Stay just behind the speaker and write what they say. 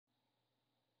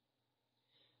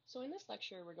So in this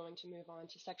lecture, we're going to move on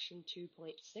to section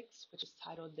 2.6, which is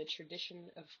titled The Tradition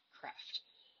of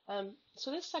Craft. So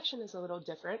this section is a little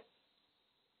different,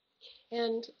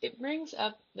 and it brings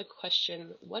up the question,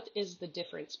 what is the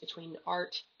difference between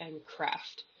art and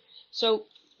craft? So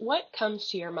what comes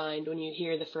to your mind when you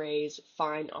hear the phrase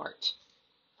fine art?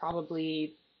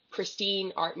 Probably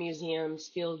pristine art museums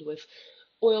filled with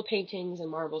oil paintings and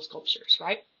marble sculptures,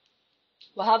 right?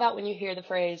 Well, how about when you hear the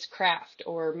phrase craft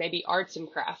or maybe arts and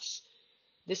crafts?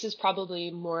 This is probably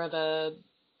more of a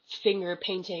finger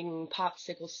painting,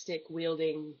 popsicle stick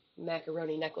wielding,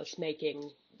 macaroni necklace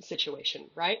making situation,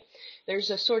 right? There's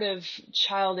a sort of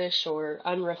childish or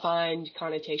unrefined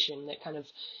connotation that kind of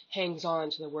hangs on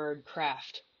to the word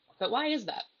craft. But why is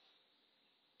that?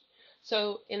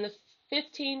 So in the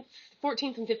 15th,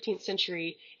 14th and 15th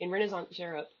century in Renaissance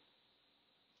Europe,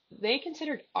 they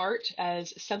considered art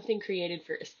as something created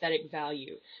for aesthetic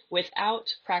value without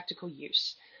practical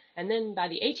use. And then by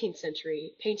the 18th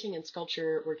century, painting and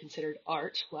sculpture were considered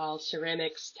art, while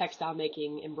ceramics, textile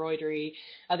making, embroidery,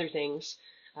 other things,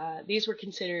 these were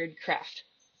considered craft.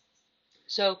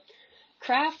 So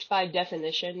craft, by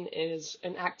definition, is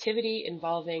an activity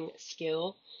involving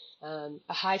skill, a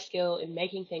high skill in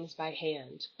making things by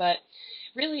hand. But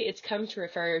really, it's come to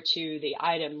refer to the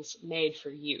items made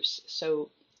for use.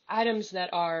 So items that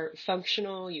are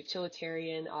functional,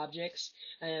 utilitarian objects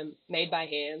made by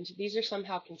hand, these are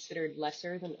somehow considered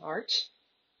lesser than art.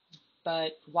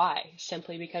 But why?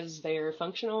 Simply because they're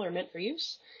functional or meant for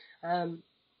use?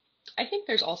 I think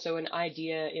there's also an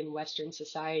idea in Western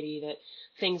society that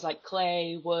things like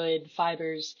clay, wood,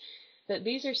 fibers, that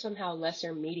these are somehow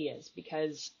lesser medias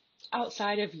because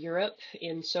outside of Europe,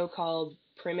 in so-called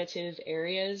primitive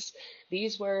areas,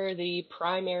 these were the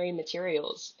primary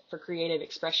materials for creative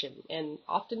expression and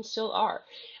often still are.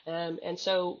 And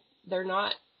so they're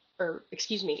not, or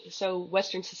excuse me, so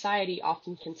Western society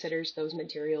often considers those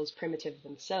materials primitive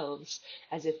themselves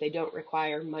as if they don't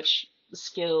require much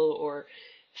skill or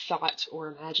thought or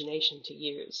imagination to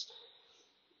use.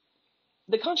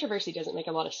 The controversy doesn't make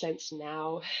a lot of sense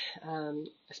now,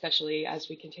 especially as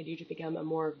we continue to become a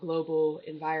more global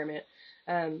environment.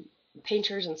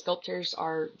 Painters and sculptors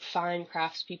are fine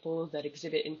craftspeople that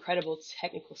exhibit incredible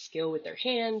technical skill with their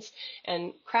hands,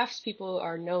 and craftspeople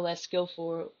are no less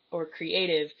skillful or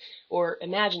creative or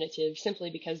imaginative simply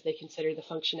because they consider the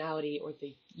functionality or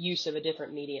the use of a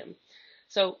different medium.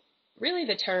 So really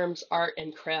the terms art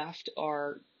and craft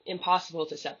are impossible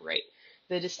to separate.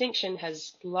 The distinction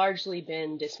has largely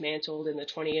been dismantled in the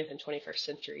 20th and 21st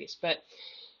centuries, but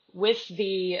with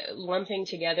the lumping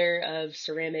together of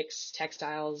ceramics,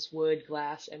 textiles, wood,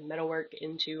 glass, and metalwork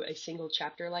into a single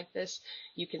chapter like this,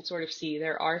 you can sort of see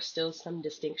there are still some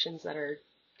distinctions that are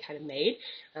kind of made,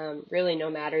 really no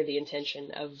matter the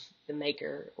intention of the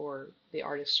maker or the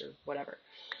artist or whatever.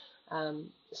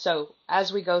 So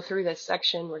as we go through this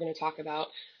section, we're going to talk about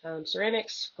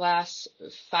ceramics, glass,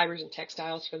 fibers, and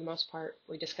textiles for the most part.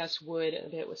 We discuss wood a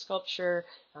bit with sculpture.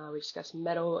 We discuss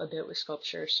metal a bit with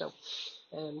sculpture. So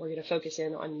we're going to focus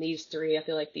in on these three. I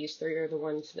feel like these three are the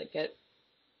ones that get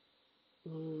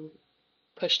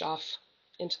pushed off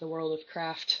into the world of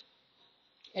craft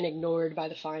and ignored by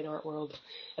the fine art world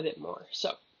a bit more.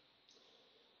 So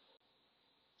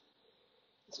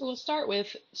we'll start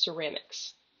with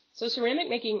ceramics. So ceramic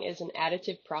making is an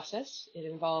additive process. It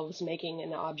involves making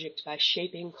an object by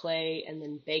shaping clay and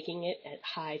then baking it at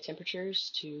high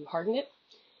temperatures to harden it.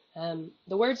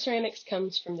 The word ceramics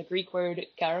comes from the Greek word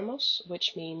keramos,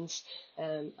 which means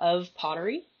of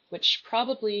pottery, which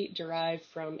probably derived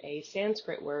from a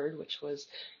Sanskrit word, which was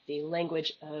the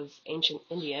language of ancient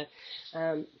India,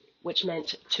 which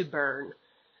meant to burn.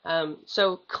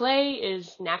 So clay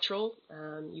is natural.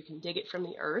 You can dig it from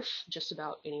the earth just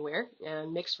about anywhere,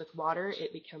 and mixed with water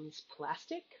it becomes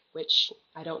plastic, which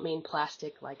I don't mean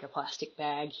plastic like a plastic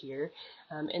bag here.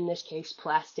 In this case,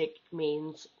 plastic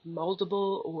means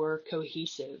moldable or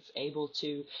cohesive, able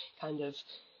to kind of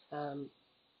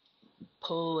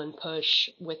pull and push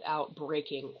without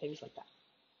breaking, things like that.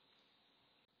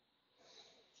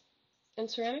 And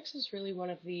ceramics is really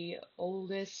one of the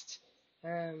oldest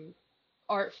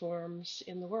art forms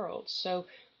in the world. So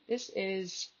this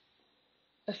is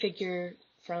a figure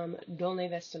from Dolní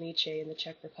Věstonice in the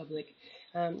Czech Republic.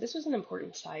 This was an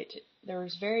important site. There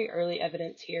was very early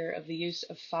evidence here of the use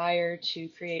of fire to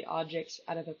create objects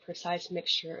out of a precise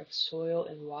mixture of soil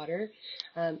and water,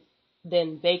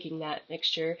 then baking that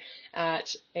mixture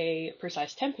at a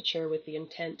precise temperature with the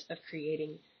intent of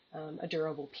creating a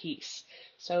durable piece.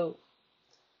 So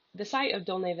the site of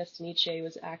Dolní Věstonice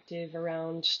was active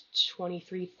around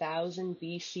 23,000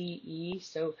 BCE,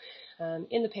 so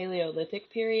in the Paleolithic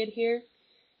period here.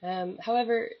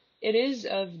 However, it is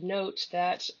of note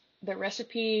that the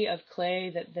recipe of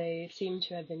clay that they seem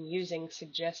to have been using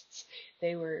suggests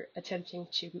they were attempting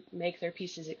to make their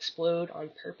pieces explode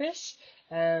on purpose.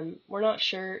 We're not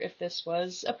sure if this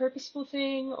was a purposeful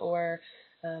thing or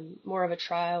more of a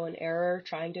trial and error,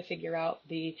 trying to figure out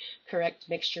the correct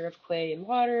mixture of clay and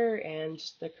water and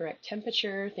the correct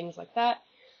temperature, things like that.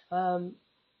 Um,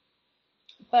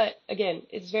 but again,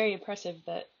 it's very impressive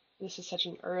that this is such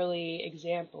an early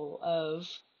example of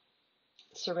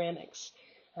ceramics.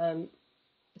 Um,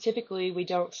 Typically, we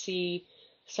don't see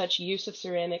such use of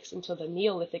ceramics until the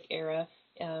Neolithic era,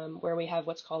 where we have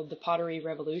what's called the Pottery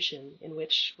Revolution, in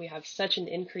which we have such an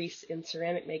increase in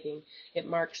ceramic making. It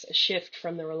marks a shift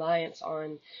from the reliance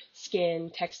on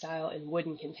skin, textile, and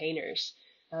wooden containers.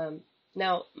 Um,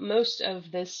 Now, most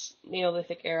of this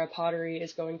Neolithic era pottery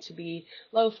is going to be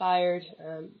low-fired,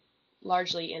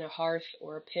 largely in a hearth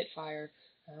or a pit fire.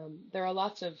 There are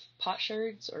lots of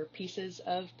potsherds or pieces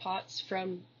of pots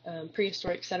from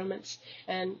prehistoric settlements,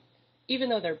 and even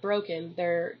though they're broken,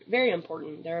 they're very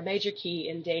important. They're a major key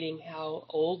in dating how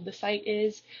old the site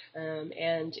is,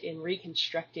 and in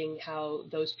reconstructing how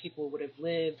those people would have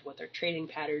lived, what their trading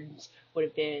patterns would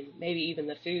have been, maybe even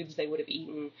the foods they would have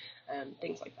eaten,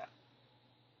 things like that.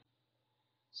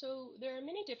 So there are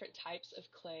many different types of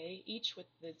clay, each with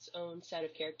its own set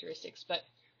of characteristics, but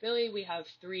really we have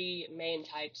three main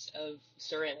types of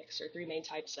ceramics, or three main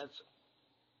types of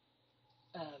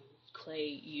um,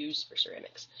 clay used for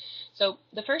ceramics. So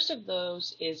the first of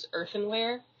those is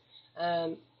earthenware.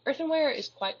 Earthenware is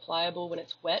quite pliable when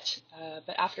it's wet,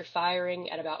 but after firing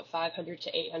at about 500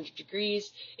 to 800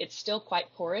 degrees, it's still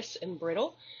quite porous and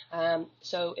brittle.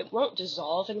 So it won't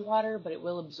dissolve in water, but it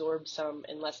will absorb some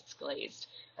unless it's glazed.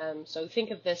 So think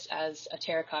of this as a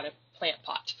terracotta plant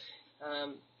pot.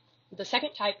 Um, the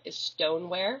second type is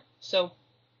stoneware. So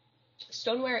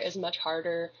stoneware is much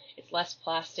harder, it's less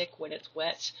plastic when it's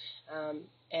wet,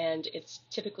 and it's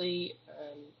typically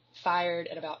fired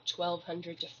at about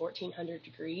 1200 to 1400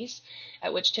 degrees,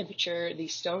 at which temperature the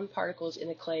stone particles in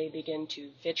the clay begin to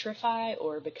vitrify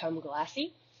or become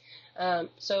glassy.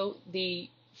 So the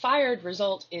fired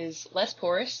result is less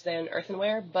porous than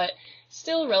earthenware, but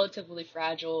still relatively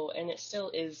fragile, and it still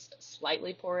is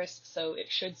slightly porous, so it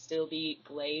should still be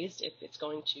glazed if it's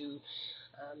going to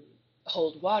um,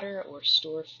 hold water or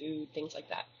store food, things like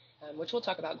that, which we'll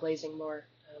talk about glazing more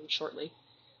shortly.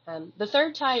 The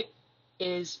third type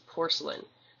is porcelain.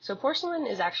 So porcelain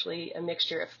is actually a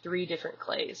mixture of three different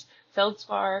clays: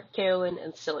 feldspar, kaolin,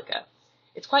 and silica.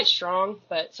 It's quite strong,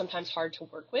 but sometimes hard to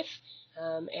work with,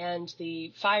 and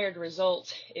the fired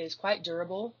result is quite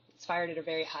durable. It's fired at a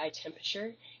very high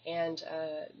temperature, and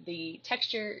the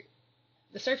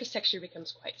surface texture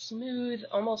becomes quite smooth,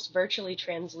 almost virtually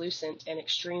translucent, and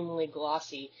extremely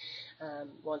glossy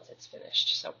once it's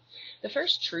finished. So the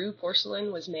first true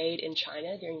porcelain was made in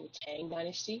China during the Tang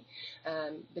Dynasty,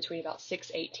 between about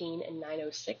 618 and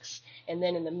 906, and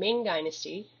then in the Ming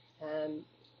Dynasty,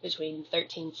 between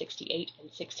 1368 and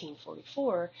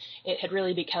 1644, it had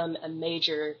really become a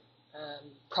major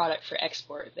product for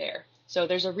export there. So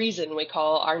there's a reason we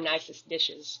call our nicest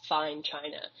dishes fine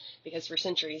china, because for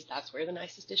centuries that's where the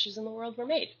nicest dishes in the world were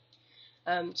made.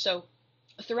 So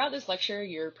throughout this lecture,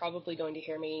 you're probably going to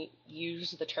hear me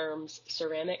use the terms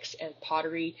ceramics and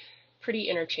pottery pretty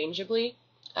interchangeably.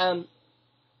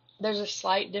 There's a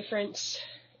slight difference.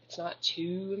 It's not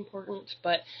too important,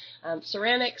 but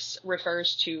ceramics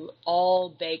refers to all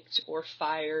baked or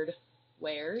fired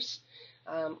wares,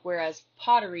 whereas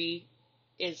pottery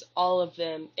is all of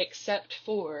them except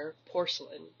for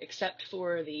porcelain, except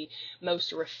for the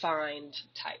most refined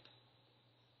type.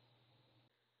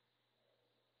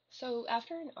 So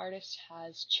after an artist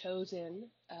has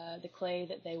chosen the clay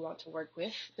that they want to work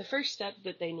with, the first step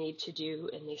that they need to do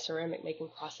in the ceramic making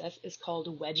process is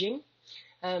called wedging.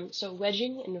 So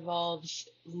wedging involves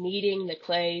kneading the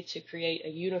clay to create a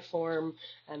uniform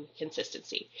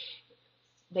consistency.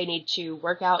 They need to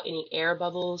work out any air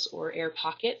bubbles or air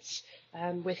pockets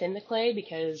within the clay,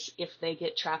 because if they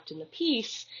get trapped in the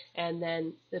piece and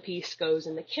then the piece goes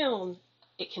in the kiln,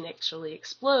 it can actually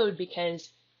explode, because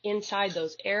inside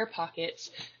those air pockets,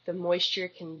 the moisture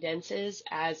condenses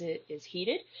as it is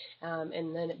heated,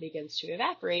 and then it begins to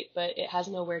evaporate, but it has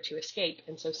nowhere to escape.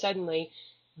 And so suddenly,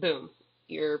 boom,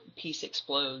 your piece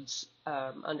explodes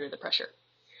under the pressure,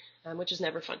 which is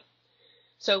never fun.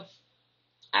 So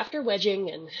after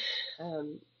wedging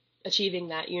and achieving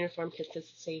that uniform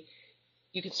consistency,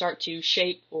 you can start to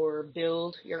shape or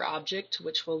build your object,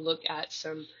 which we'll look at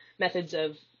some methods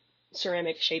of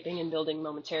ceramic shaping and building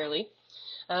momentarily.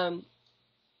 During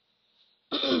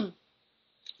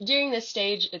this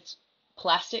stage, it's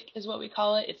plastic is what we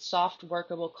call it. It's soft,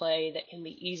 workable clay that can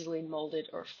be easily molded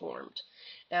or formed.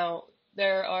 Now,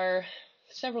 there are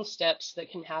several steps that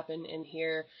can happen in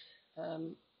here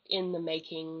in the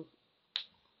making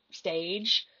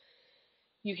stage.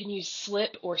 You can use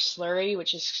slip or slurry,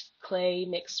 which is clay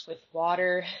mixed with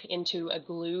water into a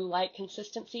glue-like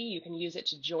consistency. You can use it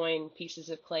to join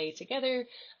pieces of clay together,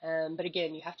 but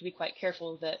again, you have to be quite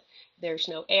careful that there's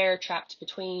no air trapped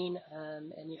between,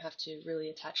 and you have to really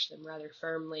attach them rather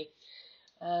firmly.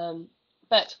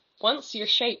 But once your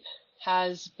shape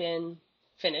has been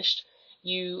finished,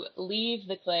 you leave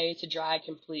the clay to dry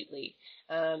completely.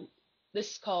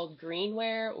 This is called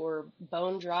greenware or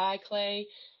bone dry clay.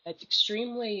 It's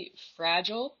extremely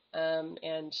fragile,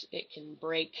 and it can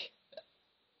break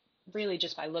really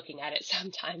just by looking at it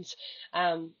sometimes.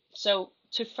 So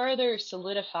to further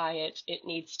solidify it, it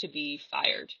needs to be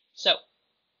fired. So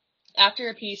after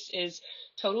a piece is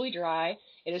totally dry,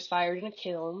 it is fired in a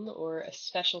kiln or a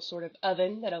special sort of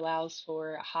oven that allows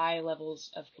for high levels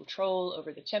of control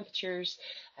over the temperatures.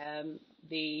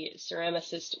 The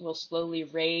ceramicist will slowly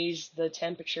raise the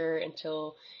temperature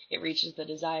until it reaches the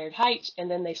desired height,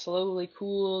 and then they slowly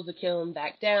cool the kiln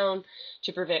back down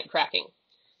to prevent cracking.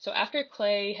 So after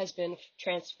clay has been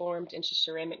transformed into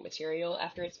ceramic material,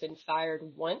 after it's been fired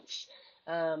once,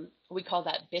 we call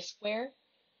that bisqueware.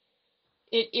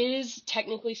 It is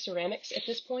technically ceramics at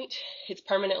this point. It's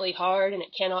permanently hard and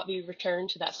it cannot be returned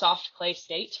to that soft clay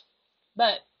state.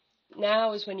 But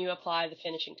now is when you apply the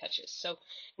finishing touches. So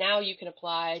now you can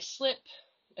apply slip,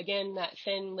 again, that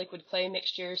thin liquid clay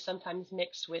mixture, sometimes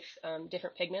mixed with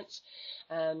different pigments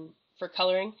for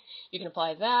coloring. You can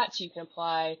apply that. You can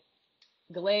apply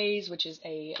glaze, which is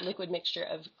a liquid mixture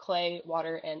of clay,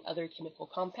 water, and other chemical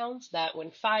compounds that,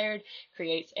 when fired,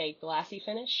 creates a glassy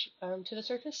finish to the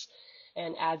surface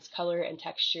and adds color and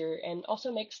texture and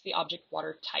also makes the object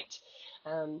watertight.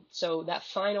 So that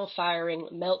final firing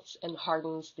melts and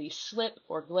hardens the slip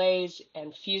or glaze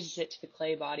and fuses it to the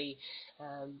clay body.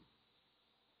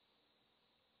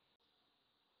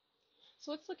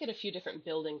 So let's look at a few different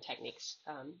building techniques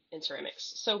in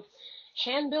ceramics. So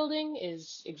hand building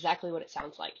is exactly what it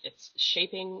sounds like. It's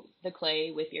shaping the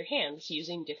clay with your hands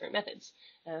using different methods.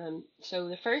 So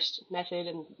the first method,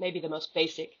 and maybe the most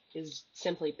basic, is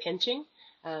simply pinching.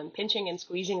 Pinching and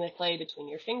squeezing the clay between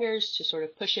your fingers to sort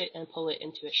of push it and pull it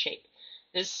into a shape.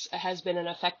 This has been an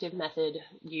effective method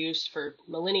used for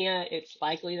millennia. It's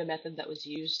likely the method that was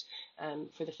used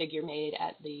for the figure made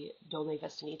at the Dolny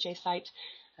Vestinice site.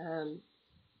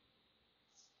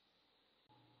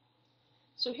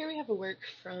 So here we have a work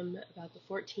from about the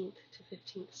 14th to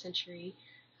 15th century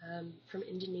from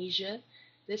Indonesia.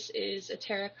 This is a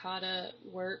terracotta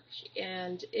work,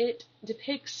 and it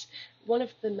depicts one of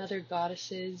the mother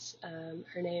goddesses.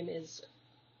 Her name is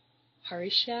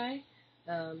Harishai,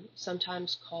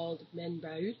 sometimes called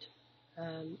Menbraut.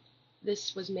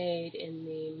 This was made in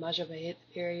the Majapahit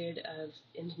period of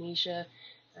Indonesia.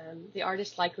 The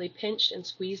artist likely pinched and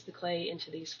squeezed the clay into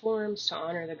these forms to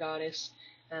honor the goddess.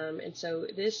 And so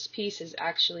this piece is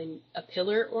actually a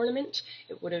pillar ornament.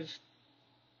 It would have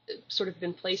sort of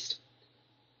been placed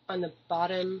on the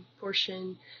bottom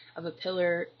portion of a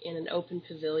pillar in an open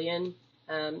pavilion.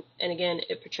 And again,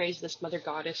 it portrays this mother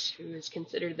goddess who is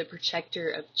considered the protector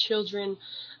of children,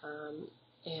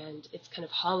 and it's kind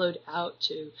of hollowed out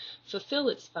to fulfill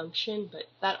its function, but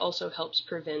that also helps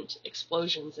prevent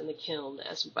explosions in the kiln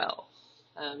as well.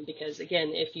 Because again,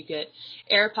 if you get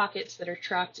air pockets that are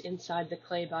trapped inside the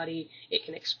clay body, it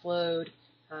can explode,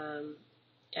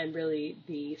 and really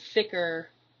the thicker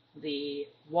the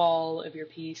wall of your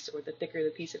piece or the thicker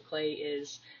the piece of clay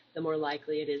is, the more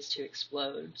likely it is to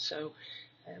explode. So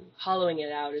hollowing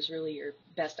it out is really your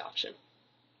best option.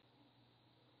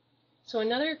 So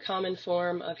another common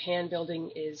form of hand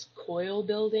building is coil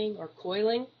building or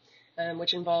coiling,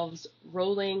 which involves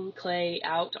rolling clay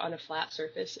out on a flat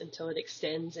surface until it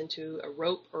extends into a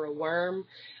rope or a worm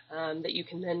that you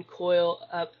can then coil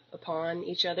up upon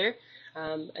each other,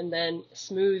 and then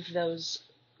smooth those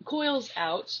coils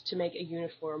out to make a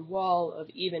uniform wall of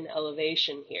even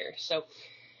elevation here. So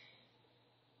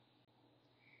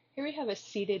here we have a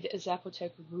seated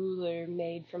Zapotec ruler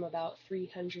made from about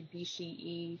 300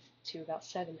 BCE to about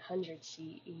 700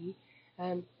 CE.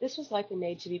 This was likely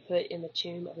made to be put in the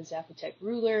tomb of a Zapotec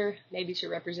ruler, maybe to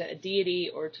represent a deity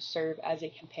or to serve as a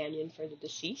companion for the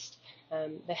deceased.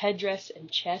 The headdress and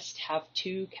chest have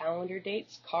 2 calendar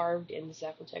dates carved in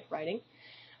Zapotec writing.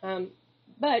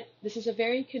 But this is a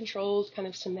very controlled, kind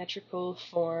of symmetrical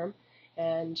form,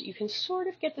 and you can sort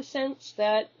of get the sense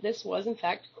that this was in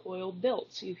fact coil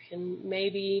built. You can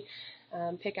maybe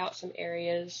pick out some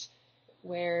areas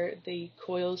where the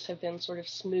coils have been sort of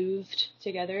smoothed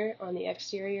together on the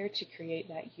exterior to create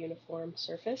that uniform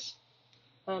surface.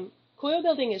 Coil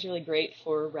building is really great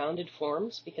for rounded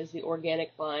forms because the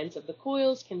organic lines of the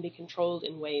coils can be controlled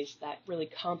in ways that really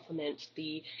complement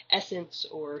the essence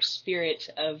or spirit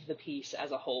of the piece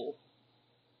as a whole.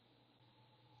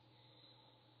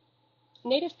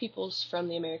 Native peoples from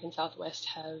the American Southwest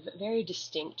have very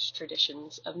distinct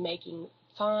traditions of making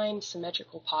fine,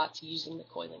 symmetrical pots using the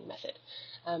coiling method.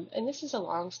 And this is a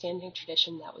long-standing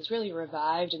tradition that was really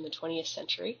revived in the 20th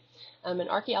century. An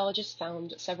archaeologist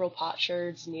found several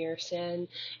potsherds near San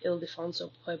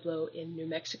Ildefonso Pueblo in New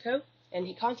Mexico, and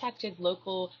he contacted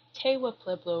local Tewa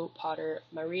Pueblo potter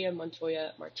Maria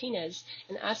Montoya Martinez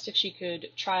and asked if she could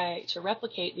try to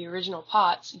replicate the original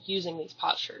pots using these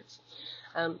potsherds.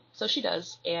 So she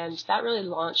does, and that really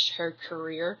launched her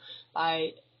career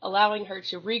by allowing her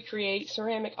to recreate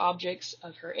ceramic objects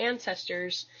of her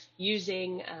ancestors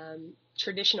using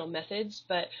traditional methods,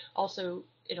 but also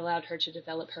it allowed her to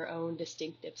develop her own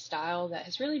distinctive style that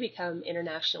has really become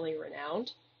internationally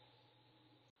renowned.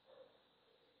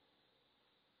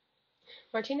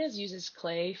 Martinez uses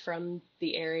clay from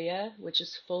the area, which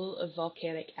is full of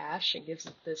volcanic ash, and gives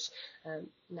it this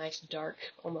nice dark,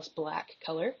 almost black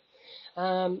color.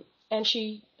 And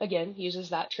she, again, uses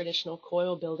that traditional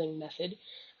coil building method.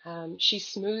 She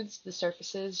smooths the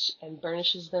surfaces and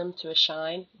burnishes them to a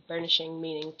shine, burnishing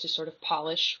meaning to sort of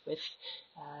polish with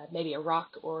maybe a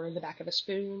rock or the back of a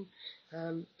spoon.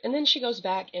 And then she goes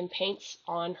back and paints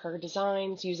on her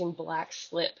designs using black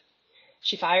slip.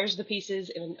 She fires the pieces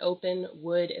in an open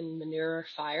wood and manure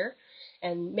fire,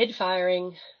 and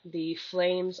mid-firing, the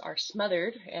flames are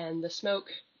smothered, and the smoke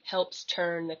helps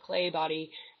turn the clay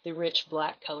body the rich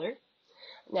black color.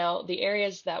 Now, the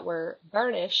areas that were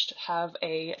burnished have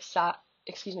a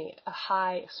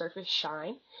high surface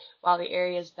shine, while the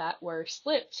areas that were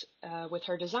slipped with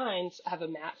her designs have a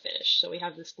matte finish. So we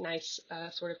have this nice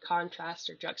sort of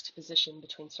contrast or juxtaposition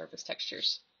between surface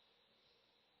textures.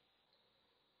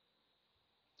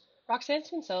 Roxanne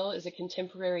Swincell is a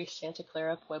contemporary Santa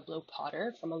Clara Pueblo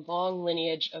potter from a long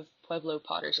lineage of Pueblo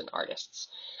potters and artists.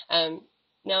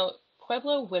 Now,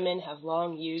 Pueblo women have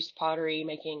long used pottery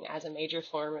making as a major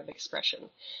form of expression.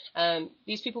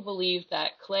 These people believe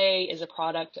that clay is a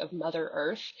product of Mother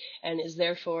Earth and is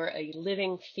therefore a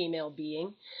living female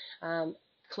being.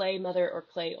 Clay Mother or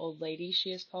Clay Old Lady,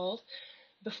 she is called.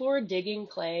 Before digging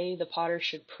clay, the potter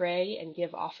should pray and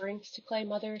give offerings to Clay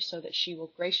Mother so that she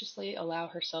will graciously allow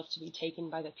herself to be taken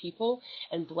by the people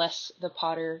and bless the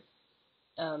pottery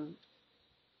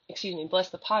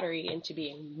into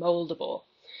being moldable.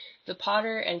 The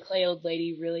potter and clay old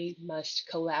lady really must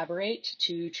collaborate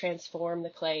to transform the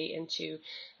clay into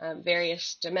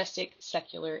various domestic,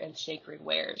 secular, and sacred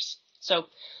wares. So,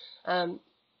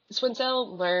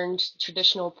 Swincell learned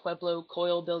traditional Pueblo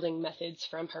coil building methods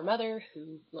from her mother,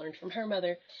 who learned from her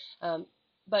mother,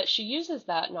 but she uses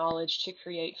that knowledge to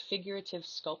create figurative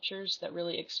sculptures that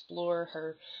really explore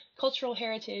her cultural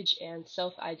heritage and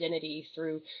self-identity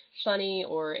through funny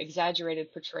or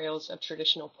exaggerated portrayals of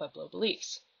traditional Pueblo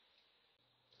beliefs.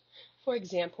 For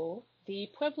example, the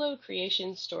Pueblo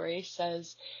creation story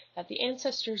says that the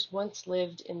ancestors once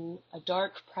lived in a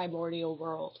dark primordial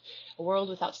world, a world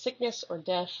without sickness or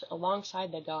death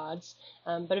alongside the gods,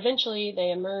 but eventually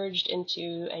they emerged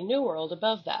into a new world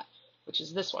above that, which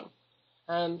is this one.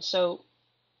 So,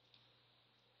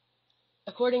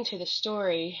 according to the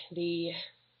story, the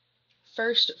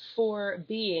first four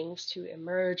beings to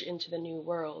emerge into the new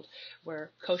world were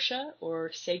kosha,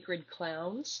 or sacred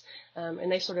clowns,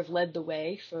 and they sort of led the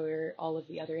way for all of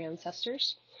the other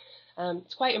ancestors.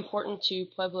 It's quite important to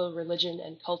Pueblo religion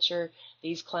and culture.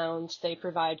 These clowns, they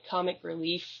provide comic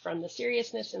relief from the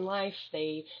seriousness in life.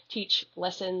 They teach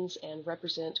lessons and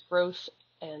represent growth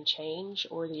and change,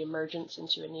 or the emergence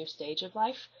into a new stage of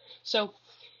life. So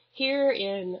here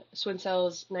in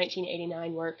Swincell's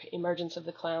 1989 work, Emergence of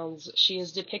the Clowns, she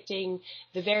is depicting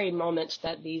the very moment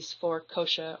that these four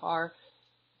kosha are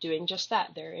doing just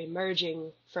that. They're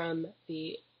emerging from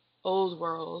the old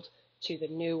world to the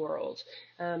new world.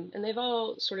 And they've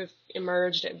all sort of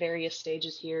emerged at various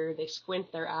stages here. They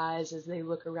squint their eyes as they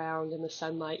look around in the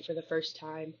sunlight for the first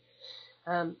time.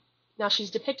 Now,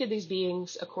 she's depicted these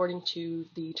beings according to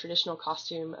the traditional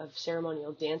costume of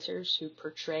ceremonial dancers who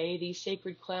portray these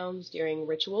sacred clowns during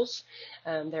rituals.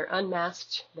 They're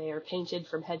unmasked. They are painted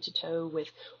from head to toe with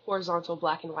horizontal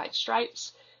black and white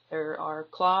stripes. There are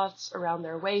cloths around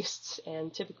their waists,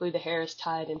 and typically the hair is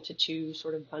tied into two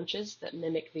sort of bunches that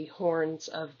mimic the horns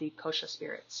of the kosha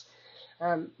spirits.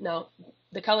 Now,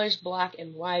 the colors black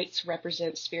and white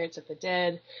represent spirits of the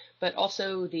dead, but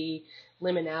also the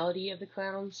liminality of the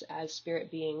clowns as spirit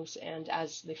beings and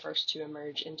as the first to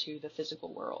emerge into the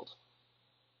physical world.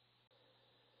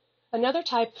 Another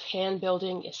type of hand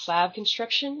building is slab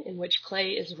construction, in which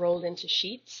clay is rolled into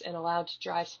sheets and allowed to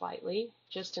dry slightly,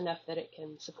 just enough that it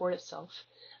can support itself.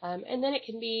 And then it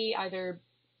can be either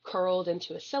curled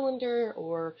into a cylinder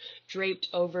or draped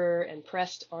over and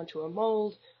pressed onto a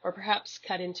mold, or perhaps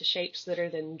cut into shapes that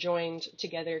are then joined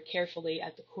together carefully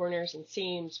at the corners and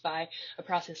seams by a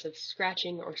process of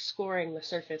scratching or scoring the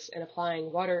surface and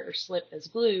applying water or slip as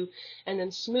glue, and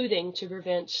then smoothing to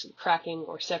prevent cracking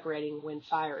or separating when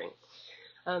firing.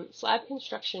 Slab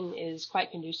construction is quite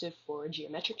conducive for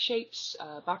geometric shapes,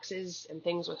 boxes, and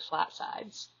things with flat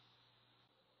sides.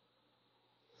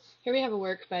 Here we have a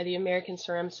work by the American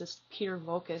ceramicist Peter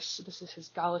Voulkos. This is his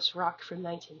Gallus Rock from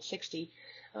 1960.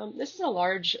 This is a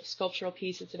large sculptural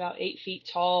piece. It's about 8 feet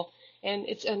tall, and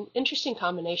it's an interesting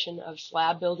combination of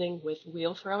slab building with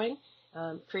wheel throwing.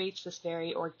 Creates this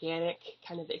very organic,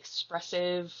 kind of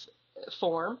expressive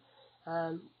form.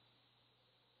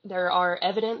 There are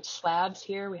evident slabs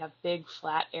here. We have big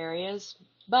flat areas,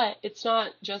 but it's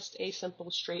not just a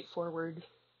simple straightforward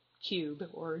cube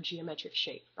or geometric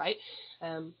shape, right?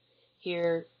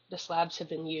 Here, the slabs have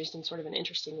been used in sort of an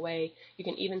interesting way. You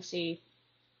can even see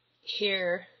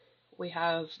here we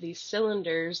have these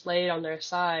cylinders laid on their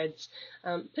sides.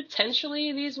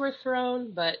 Potentially these were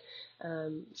thrown, but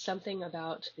something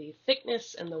about the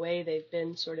thickness and the way they've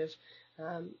been sort of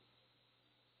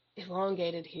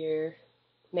elongated here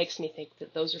makes me think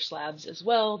that those are slabs as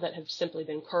well that have simply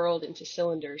been curled into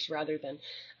cylinders rather than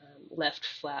left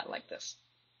flat like this.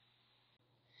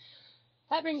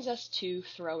 That brings us to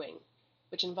throwing,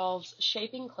 which involves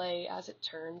shaping clay as it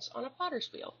turns on a potter's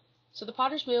wheel. So the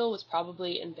potter's wheel was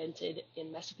probably invented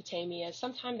in Mesopotamia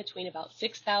sometime between about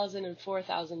 6,000 and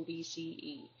 4,000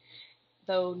 BCE,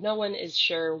 though no one is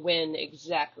sure when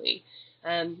exactly.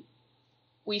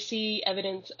 We see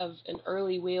evidence of an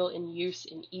early wheel in use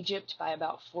in Egypt by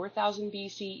about 4,000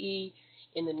 BCE,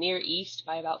 in the Near East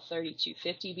by about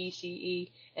 3250 BCE,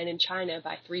 and in China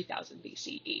by 3000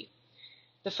 BCE.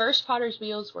 The first potter's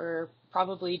wheels were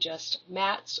probably just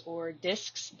mats or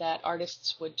discs that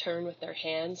artists would turn with their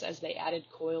hands as they added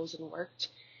coils and worked.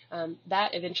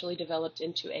 That eventually developed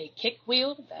into a kick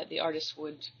wheel that the artists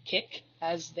would kick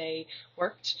as they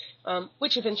worked,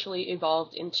 which eventually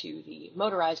evolved into the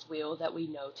motorized wheel that we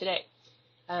know today.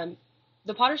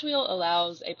 The potter's wheel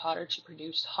allows a potter to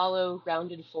produce hollow,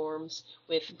 rounded forms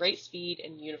with great speed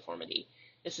and uniformity.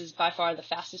 This is by far the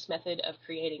fastest method of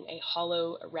creating a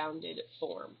hollow, rounded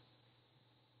form.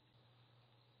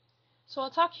 So I'll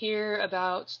talk here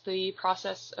about the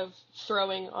process of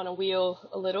throwing on a wheel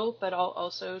a little, but I'll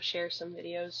also share some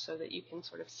videos so that you can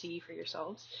sort of see for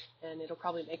yourselves, and it'll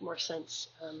probably make more sense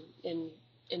in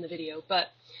the video. But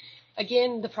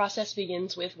again, the process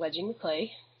begins with wedging the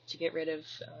clay to get rid of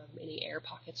any air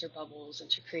pockets or bubbles and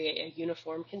to create a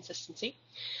uniform consistency.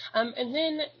 And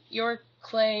then your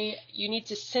clay, you need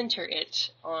to center it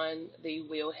on the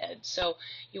wheel head. So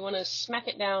you want to smack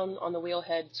it down on the wheel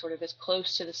head sort of as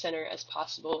close to the center as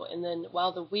possible. And then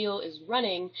while the wheel is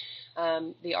running,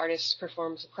 the artist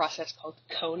performs a process called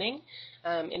coning,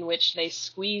 in which they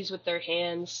squeeze with their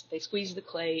hands, they squeeze the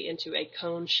clay into a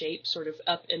cone shape sort of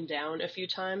up and down a few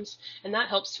times, and that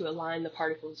helps to align the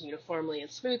particles uniformly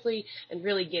and smoothly and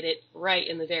really get it right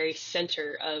in the very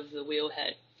center of the wheel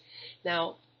head.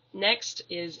 Now, next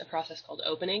is a process called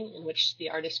opening, in which the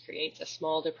artist creates a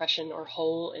small depression or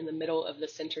hole in the middle of the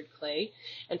centered clay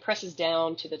and presses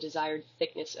down to the desired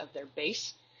thickness of their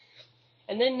base.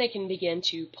 And then they can begin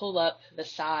to pull up the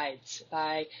sides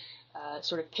by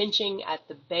sort of pinching at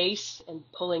the base and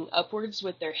pulling upwards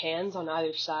with their hands on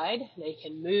either side. They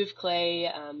can move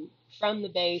clay from the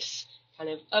base kind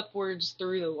of upwards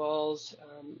through the walls,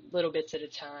 little bits at a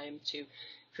time, to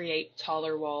create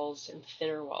taller walls and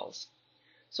thinner walls.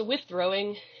 So with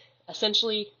throwing,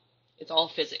 essentially, it's all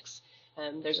physics.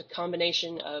 There's a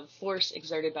combination of force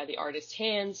exerted by the artist's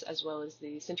hands as well as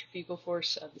the centrifugal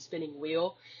force of the spinning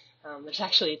wheel. There's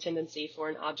actually a tendency for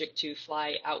an object to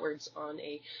fly outwards on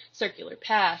a circular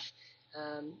path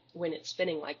when it's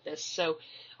spinning like this. So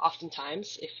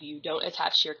oftentimes, if you don't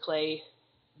attach your clay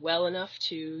well enough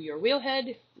to your wheel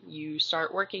head, you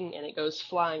start working and it goes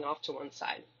flying off to one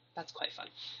side. That's quite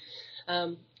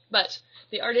fun. But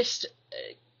the artist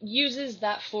uses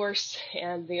that force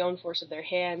and the own force of their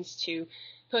hands to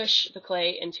push the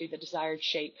clay into the desired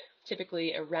shape,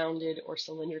 typically a rounded or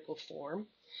cylindrical form.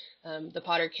 The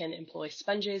potter can employ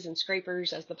sponges and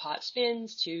scrapers as the pot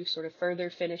spins to sort of further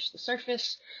finish the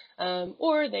surface,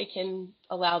 or they can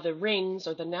allow the rings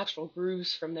or the natural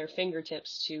grooves from their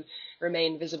fingertips to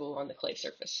remain visible on the clay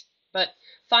surface. But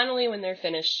finally, when they're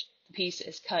finished, the piece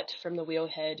is cut from the wheel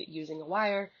head using a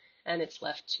wire, and it's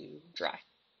left to dry.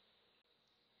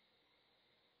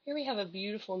 Here we have a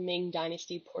beautiful Ming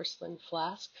Dynasty porcelain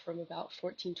flask from about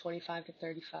 1425 to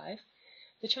 35.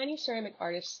 The Chinese ceramic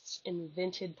artists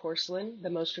invented porcelain, the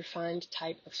most refined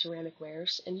type of ceramic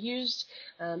wares, and used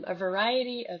a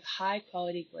variety of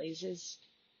high-quality glazes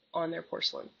on their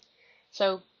porcelain.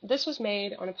 So this was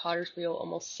made on a potter's wheel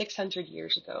almost 600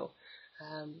 years ago.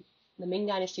 The Ming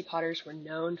Dynasty potters were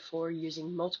known for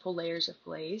using multiple layers of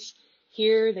glaze.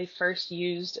 Here they first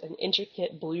used an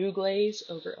intricate blue glaze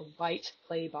over a white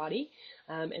clay body,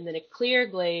 and then a clear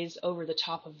glaze over the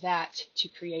top of that to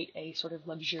create a sort of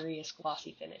luxurious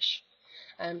glossy finish.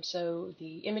 So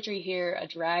the imagery here, a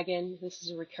dragon, this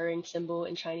is a recurring symbol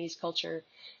in Chinese culture.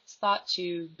 It's thought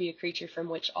to be a creature from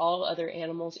which all other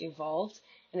animals evolved,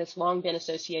 and it's long been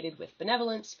associated with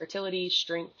benevolence, fertility,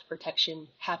 strength, protection,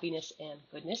 happiness, and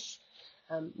goodness.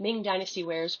 Ming Dynasty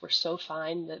wares were so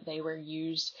fine that they were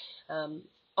used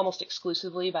almost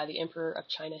exclusively by the Emperor of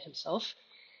China himself.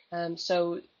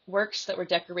 So works that were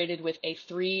decorated with a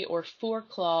 3 or 4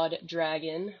 clawed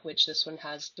dragon, which this one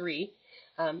has 3,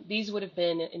 these would have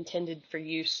been intended for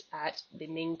use at the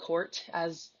Ming court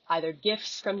as either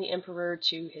gifts from the emperor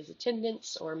to his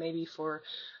attendants or maybe for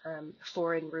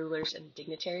foreign rulers and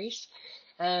dignitaries.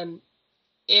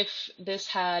 If this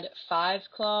had 5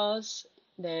 claws,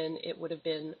 then it would have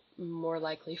been more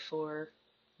likely for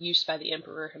use by the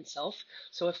emperor himself.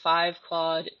 So a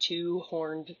 5-clawed,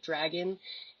 2-horned dragon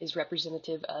is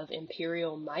representative of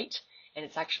imperial might, and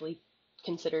it's actually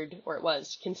considered, or it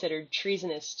was considered,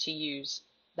 treasonous to use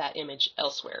that image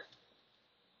elsewhere.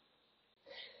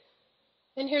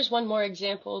 And here's one more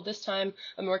example, this time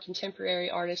a more contemporary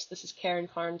artist. This is Karen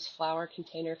Farm's flower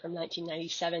container from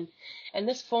 1997. And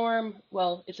this form,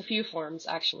 well, it's a few forms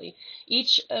actually.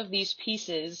 Each of these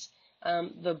pieces,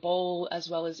 the bowl as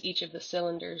well as each of the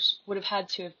cylinders, would have had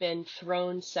to have been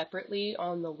thrown separately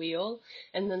on the wheel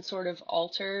and then sort of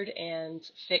altered and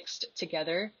fixed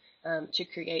together to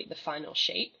create the final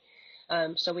shape.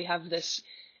 So we have this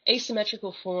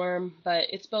asymmetrical form, but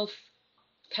it's both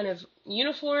kind of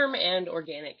uniform and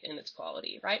organic in its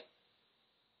quality, right?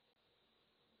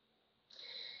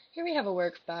 Here we have a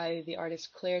work by the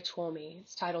artist Claire Tuomi.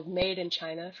 It's titled Made in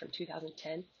China from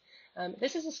 2010.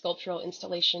 This is a sculptural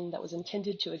installation that was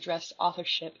intended to address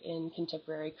authorship in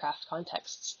contemporary craft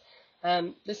contexts.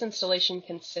 This installation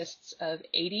consists of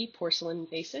 80 porcelain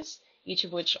vases, each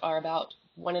of which are about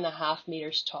 1.5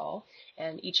 meters tall,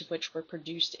 and each of which were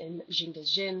produced in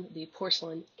Jingdezhen, the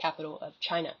porcelain capital of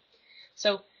China.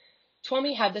 So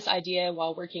Tuomi had this idea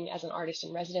while working as an artist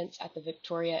in residence at the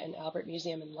Victoria and Albert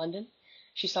Museum in London.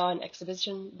 She saw an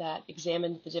exhibition that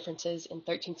examined the differences in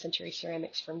 13th century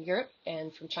ceramics from Europe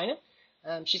and from China.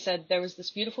 She said there was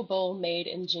this beautiful bowl made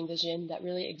in Jingdezhen that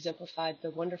really exemplified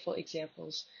the wonderful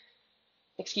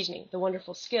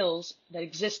skills that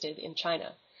existed in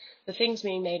China. The things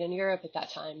being made in Europe at that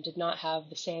time did not have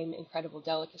the same incredible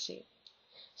delicacy.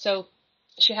 So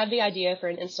she had the idea for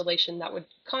an installation that would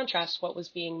contrast what was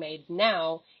being made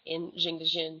now in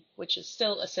Jingdezhen, which is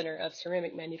still a center of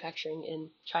ceramic manufacturing in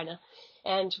China,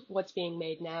 and what's being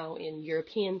made now in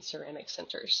European ceramic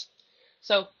centers.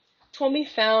 So Tuomi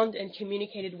found and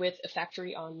communicated with a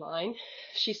factory online.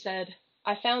 She said,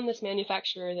 "I found this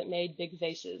manufacturer that made big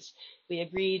vases. We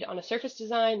agreed on a surface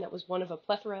design that was one of a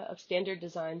plethora of standard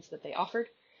designs that they offered.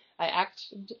 I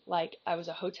acted like I was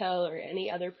a hotel or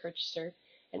any other purchaser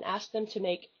and asked them to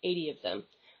make 80 of them.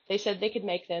 They said they could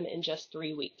make them in just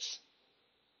 3 weeks."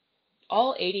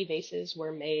 All 80 vases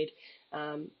were made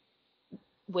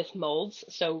with molds,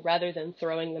 so rather than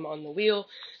throwing them on the wheel,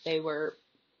 they were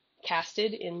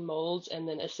casted in molds and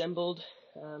then assembled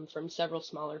from several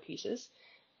smaller pieces.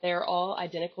 They are all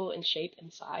identical in shape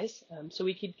and size, so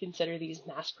we could consider these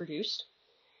mass-produced.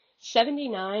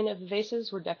 79 of the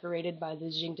vases were decorated by the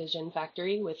Jingdezhen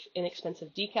factory with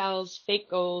inexpensive decals, fake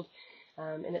gold,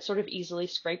 and it sort of easily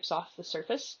scrapes off the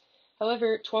surface.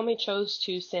 However, Tuomi chose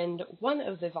to send one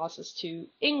of the vases to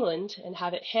England and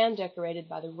have it hand decorated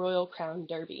by the Royal Crown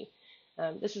Derby.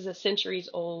 This is a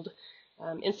centuries-old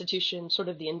institution, sort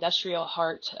of the industrial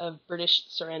heart of British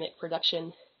ceramic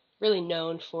production, really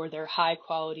known for their high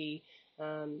quality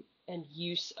and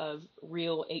use of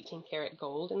real 18-karat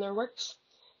gold in their works.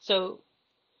 So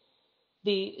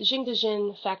the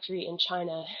Jingdezhen factory in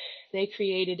China, they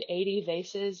created 80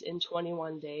 vases in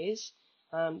 21 days.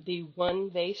 The one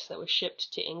vase that was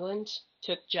shipped to England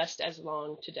took just as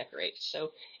long to decorate.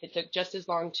 So it took just as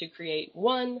long to create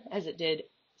one as it did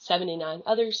 79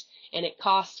 others, and it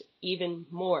cost even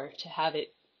more to have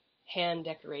it hand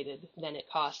decorated than it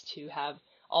cost to have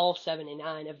all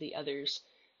 79 of the others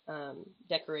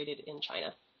decorated in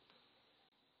China.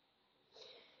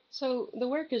 So the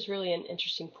work is really an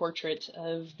interesting portrait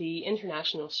of the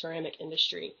international ceramic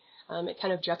industry. It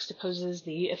kind of juxtaposes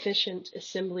the efficient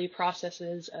assembly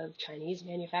processes of Chinese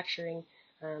manufacturing,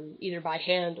 either by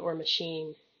hand or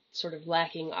machine, sort of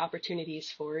lacking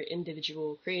opportunities for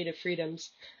individual creative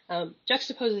freedoms,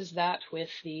 juxtaposes that with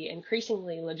the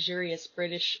increasingly luxurious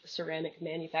British ceramic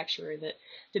manufacturer that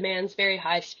demands very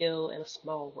high skill and a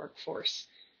small workforce.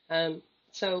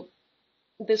 So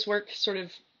this work sort of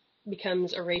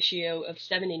becomes a ratio of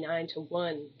 79 to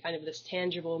 1, kind of this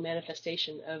tangible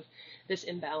manifestation of this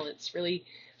imbalance, really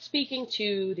speaking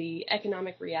to the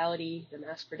economic reality, the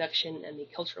mass production, and the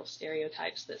cultural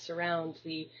stereotypes that surround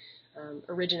the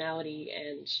originality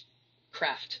and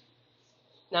craft.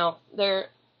 Now, there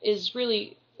is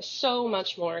really so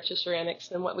much more to ceramics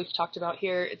than what we've talked about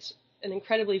here. It's an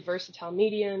incredibly versatile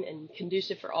medium and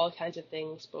conducive for all kinds of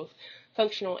things, both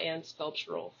functional and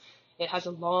sculptural. It has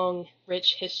a long,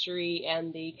 rich history,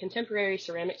 and the contemporary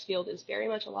ceramics field is very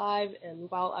much alive. And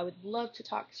while I would love to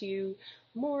talk to you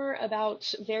more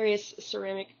about various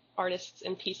ceramic artists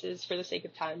and pieces, for the sake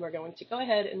of time, we're going to go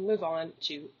ahead and move on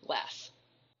to glass.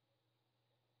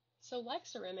 So like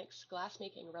ceramics,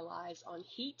 glassmaking relies on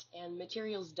heat and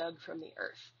materials dug from the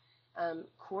earth.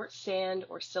 Quartz sand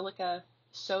or silica,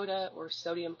 soda or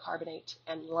sodium carbonate,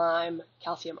 and lime,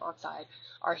 calcium oxide,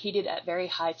 are heated at very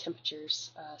high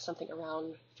temperatures, something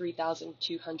around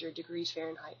 3,200 degrees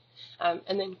Fahrenheit,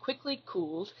 and then quickly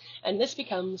cooled, and this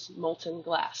becomes molten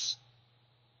glass.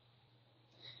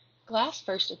 Glass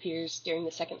first appears during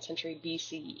the 2nd century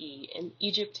BCE in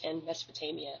Egypt and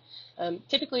Mesopotamia,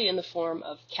 typically in the form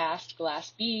of cast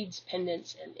glass beads,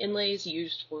 pendants, and inlays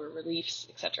used for reliefs,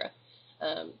 etc.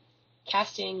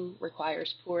 Casting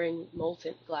requires pouring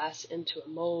molten glass into a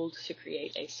mold to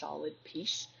create a solid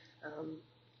piece.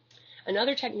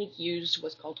 Another technique used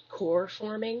was called core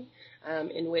forming,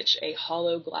 in which a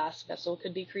hollow glass vessel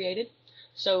could be created.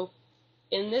 So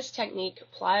in this technique,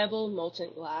 pliable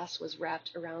molten glass was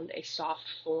wrapped around a soft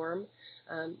form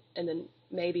and then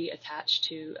maybe attached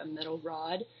to a metal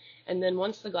rod. And then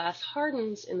once the glass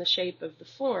hardens in the shape of the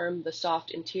form, the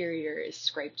soft interior is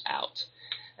scraped out.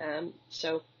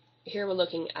 So here we're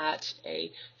looking at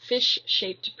a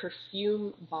fish-shaped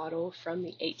perfume bottle from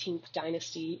the 18th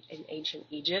dynasty in ancient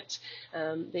Egypt.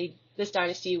 This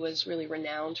dynasty was really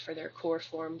renowned for their core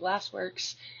form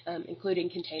glassworks, including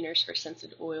containers for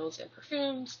scented oils and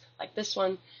perfumes, like this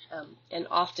one, and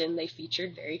often they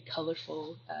featured very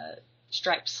colorful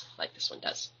stripes, like this one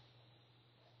does.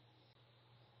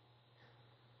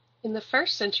 In the 1st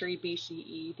century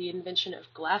BCE, the invention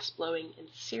of glass blowing in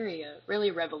Syria really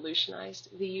revolutionized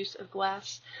the use of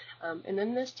glass, and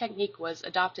then this technique was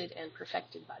adopted and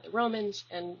perfected by the Romans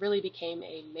and really became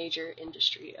a major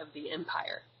industry of the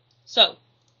empire. So,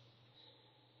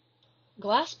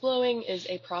 glass blowing is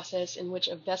a process in which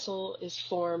a vessel is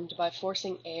formed by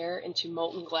forcing air into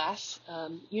molten glass,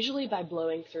 usually by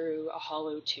blowing through a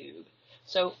hollow tube.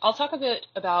 So I'll talk a bit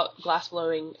about glass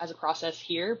blowing as a process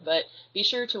here, but be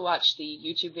sure to watch the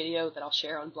YouTube video that I'll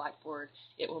share on Blackboard.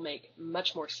 It will make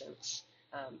much more sense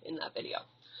in that video.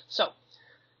 So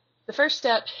the first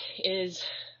step is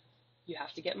you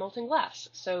have to get molten glass.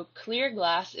 So clear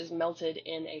glass is melted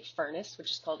in a furnace,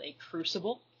 which is called a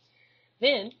crucible.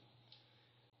 Then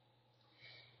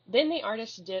the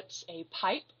artist dips a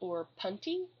pipe or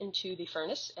punty into the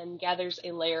furnace and gathers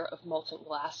a layer of molten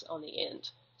glass on the end.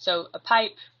 So a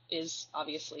pipe is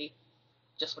obviously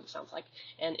just what it sounds like,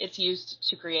 and it's used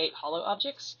to create hollow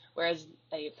objects, whereas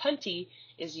a punty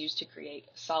is used to create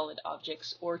solid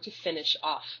objects or to finish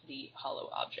off the hollow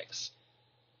objects.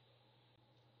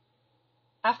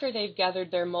 After they've gathered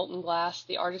their molten glass,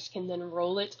 the artist can then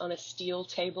roll it on a steel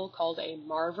table called a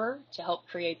marver to help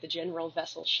create the general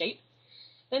vessel shape.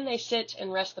 Then they sit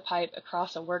and rest the pipe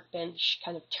across a workbench,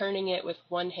 kind of turning it with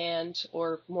one hand,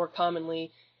 or more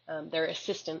commonly, their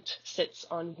assistant sits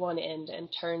on one end and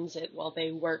turns it while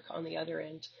they work on the other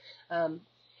end.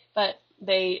 But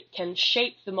they can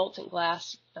shape the molten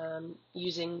glass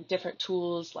using different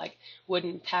tools like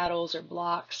wooden paddles or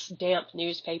blocks, damp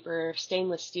newspaper,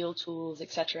 stainless steel tools,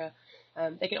 etc.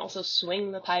 They can also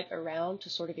swing the pipe around to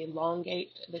sort of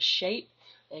elongate the shape.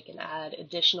 They can add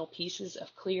additional pieces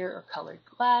of clear or colored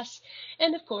glass,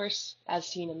 and of course, as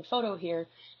seen in the photo here,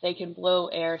 they can blow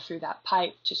air through that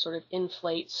pipe to sort of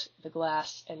inflate the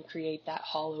glass and create that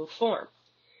hollow form.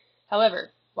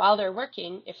 However, While they're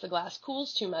working, if the glass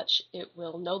cools too much, it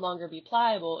will no longer be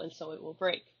pliable and so it will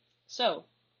break. So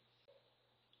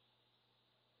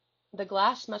the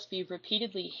glass must be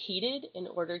repeatedly heated in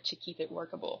order to keep it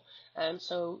workable.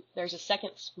 So there's a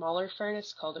second smaller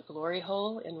furnace called a glory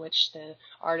hole in which the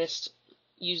artist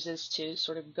uses to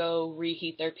sort of go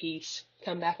reheat their piece,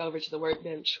 come back over to the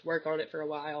workbench, work on it for a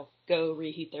while, go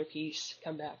reheat their piece,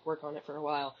 come back, work on it for a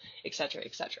while, etc.,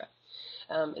 etc.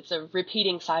 It's a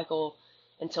repeating cycle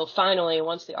until finally,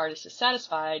 once the artist is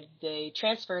satisfied, they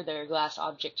transfer their glass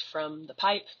object from the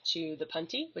pipe to the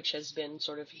punty, which has been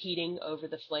sort of heating over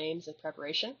the flames in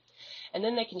preparation. And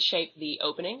then they can shape the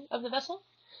opening of the vessel.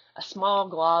 A small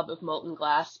glob of molten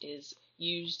glass is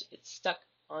used. It's stuck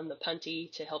on the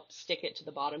punty to help stick it to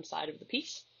the bottom side of the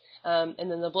piece. And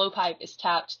then the blowpipe is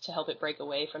tapped to help it break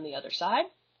away from the other side.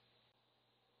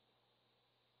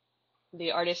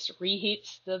 The artist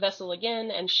reheats the vessel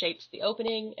again and shapes the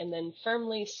opening, and then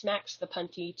firmly smacks the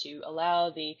punty to allow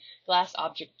the glass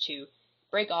object to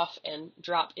break off and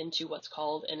drop into what's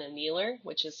called an annealer,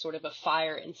 which is sort of a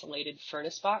fire-insulated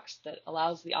furnace box that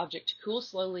allows the object to cool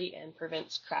slowly and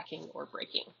prevents cracking or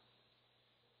breaking.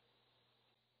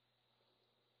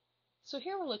 So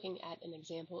here we're looking at an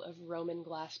example of Roman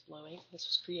glass blowing. This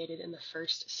was created in the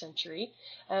 1st century.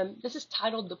 This is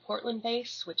titled the Portland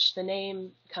vase, which the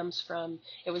name comes from,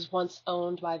 it was once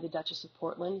owned by the Duchess of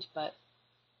Portland, but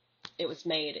it was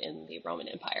made in the Roman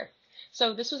Empire.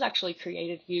 So this was actually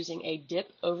created using a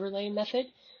dip overlay method,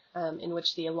 in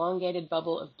which the elongated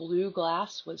bubble of blue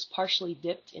glass was partially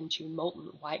dipped into molten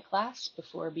white glass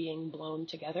before being blown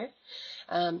together.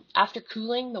 After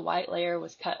cooling, the white layer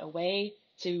was cut away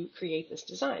to create this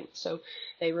design. So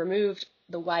they removed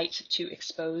the white to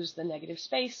expose the negative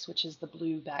space, which is the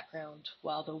blue background,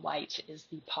 while the white is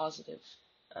the positive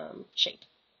shape.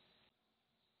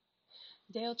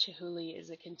 Dale Chihuly is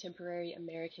a contemporary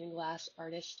American glass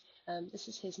artist. This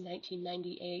is his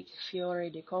 1998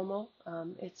 Fiore di Como.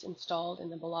 It's installed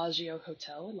in the Bellagio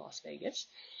Hotel in Las Vegas.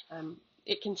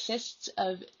 It consists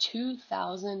of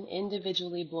 2,000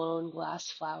 individually blown glass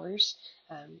flowers.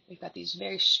 We've got these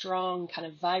very strong, kind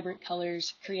of vibrant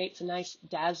colors, creates a nice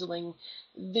dazzling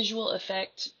visual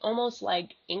effect, almost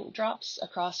like ink drops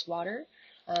across water.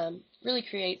 Really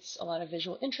creates a lot of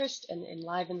visual interest and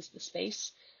enlivens the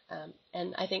space.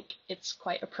 And I think it's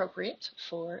quite appropriate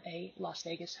for a Las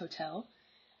Vegas hotel.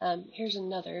 Here's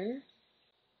another.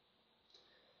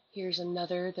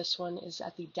 This one is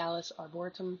at the Dallas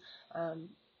Arboretum.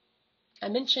 I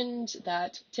mentioned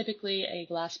that typically a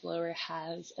glassblower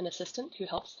has an assistant who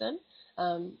helps them.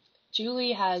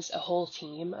 Julie has a whole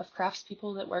team of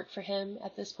craftspeople that work for him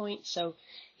at this point, so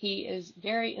he is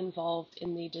very involved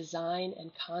in the design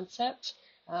and concept,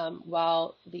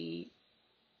 while the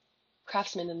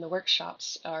craftsmen in the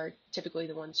workshops are typically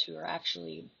the ones who are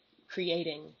actually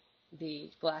creating the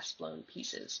glass-blown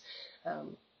pieces.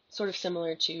 Sort of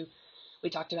similar to, we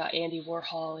talked about Andy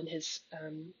Warhol and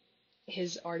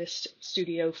his artist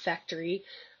studio factory,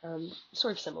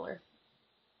 sort of similar.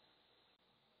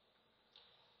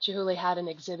 Chihuly had an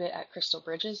exhibit at Crystal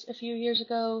Bridges a few years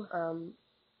ago.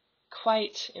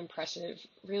 Quite impressive,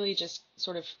 really just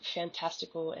sort of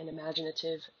fantastical and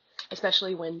imaginative,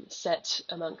 especially when set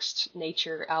amongst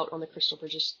nature out on the Crystal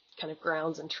Bridges kind of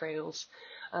grounds and trails.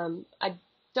 I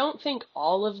don't think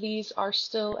all of these are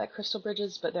still at Crystal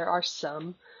Bridges, but there are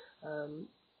some,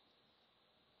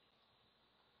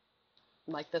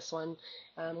 like this one,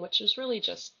 which is really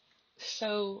just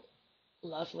so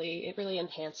lovely. It really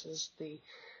enhances the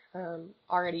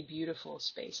already beautiful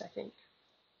space, I think.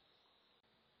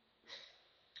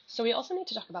 So we also need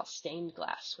to talk about stained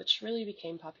glass, which really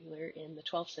became popular in the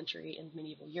 12th century in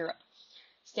medieval Europe.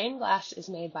 Stained glass is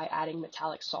made by adding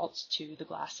metallic salts to the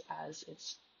glass as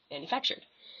it's manufactured.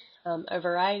 A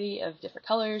variety of different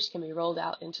colors can be rolled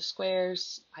out into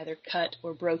squares, either cut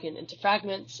or broken into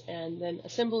fragments, and then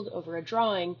assembled over a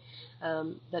drawing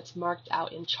that's marked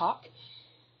out in chalk.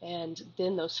 And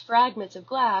then those fragments of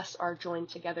glass are joined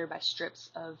together by strips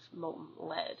of molten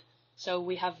lead. So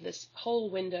we have this whole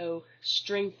window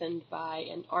strengthened by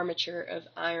an armature of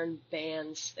iron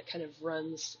bands that kind of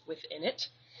runs within it.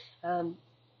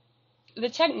 The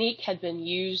technique had been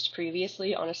used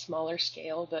previously on a smaller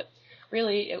scale, but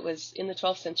really it was in the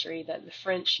 12th century that the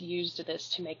French used this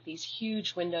to make these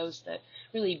huge windows that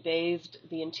really bathed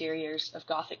the interiors of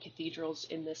Gothic cathedrals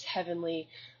in this heavenly,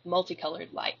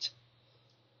 multicolored light.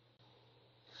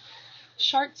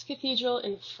 Chartres Cathedral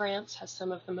in France has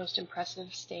some of the most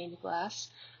impressive stained glass.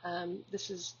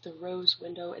 This is the rose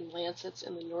window and lancets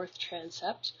in the north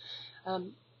transept.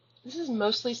 This is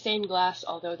mostly stained glass,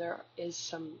 although there is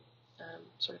some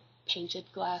sort of painted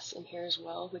glass in here as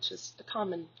well, which is a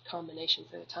common combination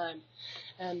for the time.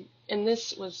 And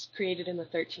this was created in the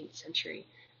 13th century.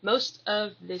 Most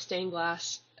of the stained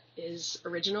glass is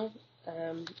original,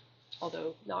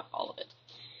 although not all of it.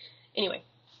 Anyway,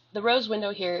 the rose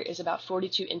window here is about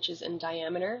 42 inches in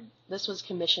diameter. This was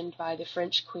commissioned by the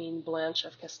French Queen Blanche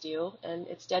of Castile, and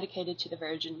it's dedicated to the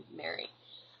Virgin Mary.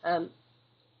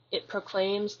 It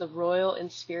proclaims the royal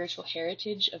and spiritual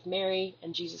heritage of Mary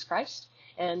and Jesus Christ,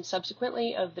 and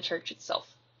subsequently of the church itself.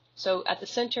 So at the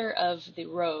center of the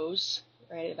rose,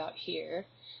 right about here,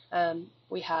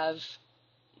 we have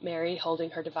Mary holding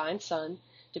her divine son,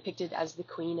 depicted as the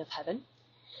Queen of Heaven.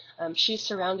 She's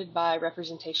surrounded by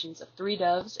representations of 3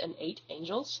 doves and 8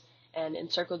 angels, and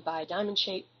encircled by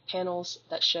diamond-shaped panels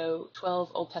that show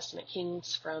 12 Old Testament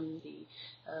kings from the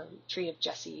tree of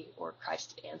Jesse or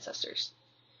Christ's ancestors.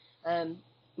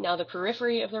 Now the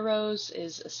periphery of the rose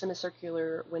is a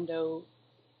semicircular window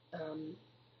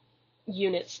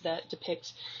units that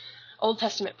depict Old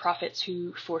Testament prophets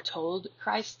who foretold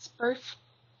Christ's birth.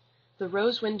 The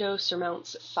rose window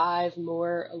surmounts 5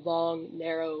 more long,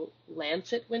 narrow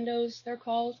lancet windows, they're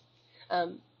called.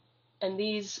 And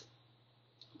these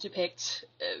depict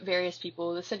various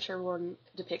people. The center one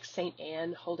depicts Saint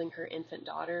Anne holding her infant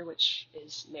daughter, which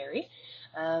is Mary.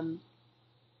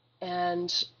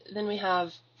 And then we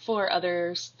have 4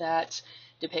 others that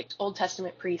depict Old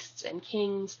Testament priests and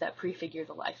kings that prefigure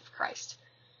the life of Christ.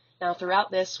 Now, throughout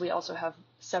this, we also have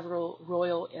several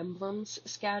royal emblems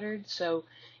scattered. So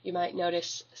you might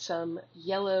notice some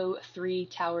yellow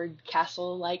 3-towered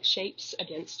castle-like shapes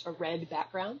against a red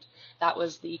background. That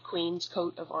was the Queen's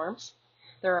coat of arms.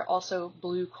 There are also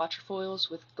blue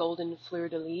quatrefoils with golden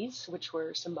fleur-de-lis, which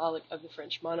were symbolic of the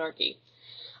French monarchy.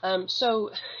 So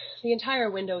the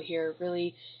entire window here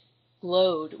really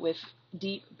glowed with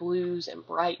deep blues and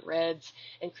bright reds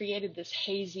and created this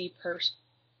hazy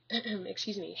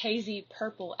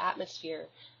purple atmosphere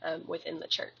within the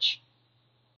church.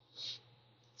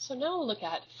 So now we'll look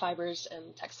at fibers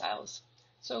and textiles.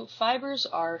 So fibers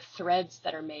are threads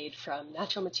that are made from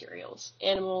natural materials,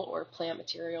 animal or plant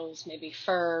materials, maybe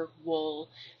fur, wool,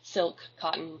 silk,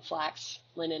 cotton, flax,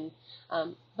 linen.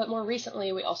 But more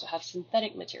recently, we also have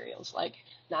synthetic materials like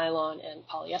nylon and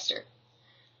polyester.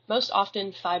 Most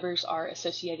often, fibers are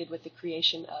associated with the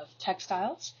creation of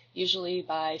textiles, usually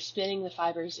by spinning the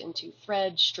fibers into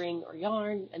thread, string, or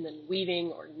yarn, and then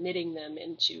weaving or knitting them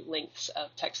into lengths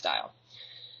of textile.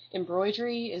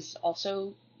 Embroidery is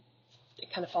also, it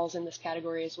kind of falls in this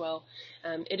category as well.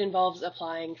 It involves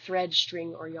applying thread,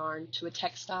 string, or yarn to a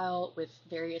textile with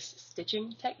various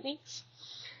stitching techniques.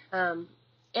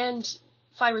 And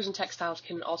fibers and textiles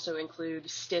can also include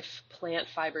stiff plant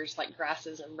fibers like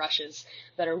grasses and rushes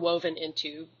that are woven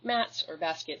into mats or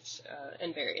baskets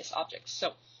and various objects.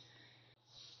 So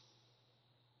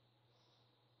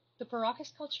the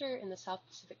Paracas culture in the South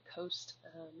Pacific coast,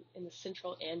 in the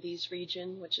central Andes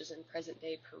region, which is in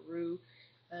present-day Peru,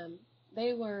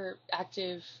 they were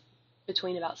active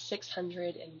between about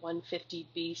 600 and 150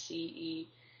 BCE,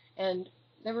 and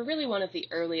they were really one of the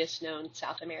earliest known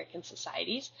South American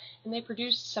societies, and they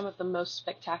produced some of the most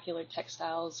spectacular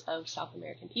textiles of South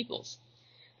American peoples.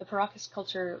 The Paracas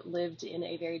culture lived in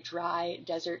a very dry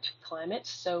desert climate,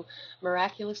 so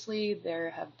miraculously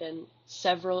there have been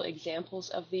several examples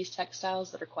of these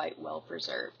textiles that are quite well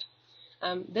preserved.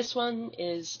 This one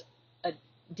is a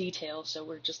detail, so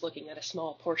we're just looking at a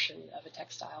small portion of a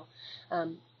textile,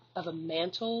 of a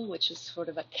mantle, which is sort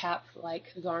of a cap-like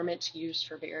garment used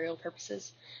for burial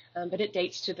purposes, but it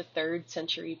dates to the 3rd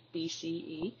century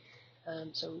BCE,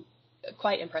 so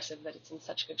quite impressive that it's in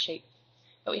such good shape.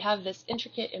 But we have this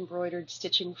intricate embroidered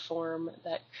stitching form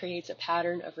that creates a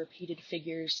pattern of repeated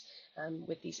figures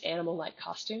with these animal-like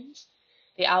costumes.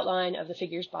 The outline of the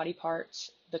figure's body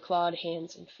parts, the clawed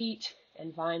hands and feet,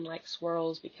 and vine-like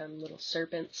swirls become little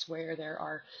serpents where there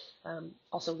are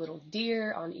also little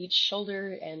deer on each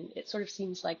shoulder, and it sort of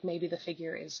seems like maybe the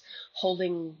figure is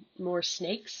holding more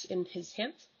snakes in his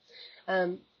hands.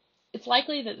 It's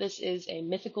likely that this is a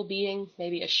mythical being,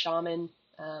 maybe a shaman,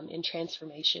 in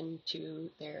transformation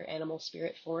to their animal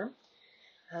spirit form.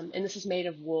 And this is made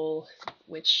of wool,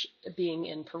 which being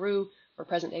in Peru, or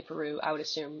present-day Peru, I would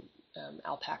assume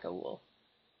alpaca wool.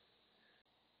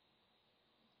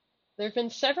 There have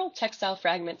been several textile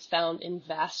fragments found in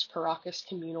vast Paracas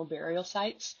communal burial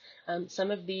sites. Some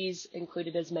of these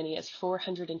included as many as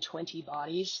 420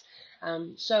 bodies.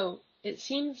 So it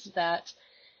seems that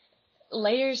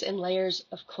layers and layers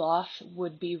of cloth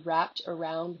would be wrapped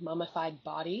around mummified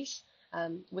bodies,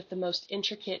 with the most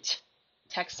intricate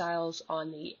textiles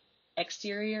on the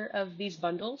exterior of these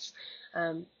bundles.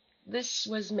 This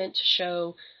was meant to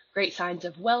show great signs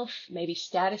of wealth, maybe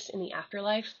status in the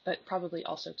afterlife, but probably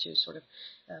also to sort of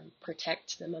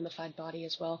protect the mummified body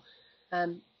as well.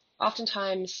 Um,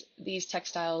 Oftentimes, these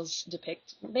textiles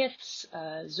depict myths,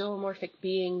 zoomorphic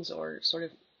beings, or sort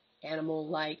of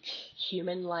animal-like,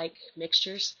 human-like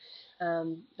mixtures.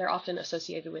 They're often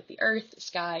associated with the earth,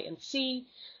 sky, and sea,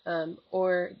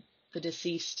 or the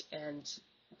deceased and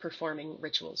performing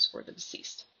rituals for the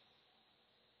deceased.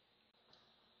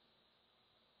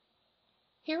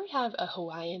 Here we have a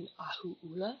Hawaiian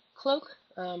ahu'ula cloak,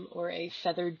 or a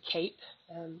feathered cape.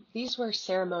 These were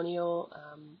ceremonial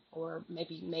or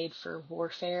maybe made for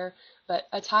warfare, but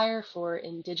attire for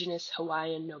indigenous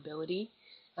Hawaiian nobility.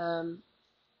 Um,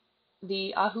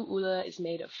 the ahu'ula is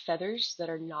made of feathers that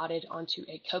are knotted onto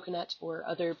a coconut or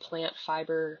other plant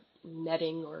fiber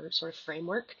netting or sort of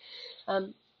framework.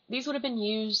 Um, these would have been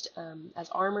used as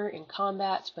armor in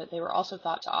combat, but they were also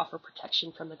thought to offer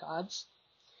protection from the gods.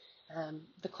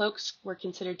 The cloaks were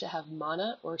considered to have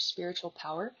mana or spiritual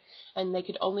power, and they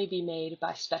could only be made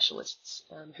by specialists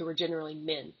who were generally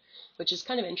men, which is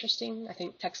kind of interesting. I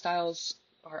think textiles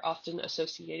are often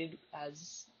associated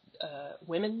as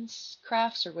women's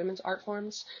crafts or women's art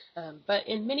forms, but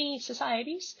in many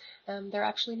societies, they're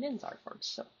actually men's art forms.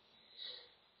 So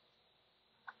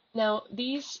now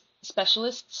these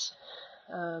specialists,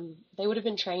 they would have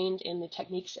been trained in the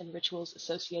techniques and rituals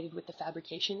associated with the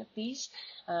fabrication of these.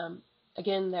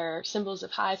 Again, they're symbols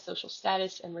of high social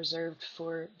status and reserved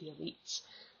for the elites.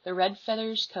 The red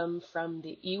feathers come from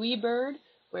the iwi bird,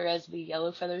 whereas the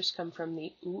yellow feathers come from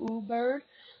the u'u bird.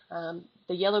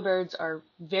 The yellow birds are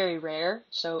very rare,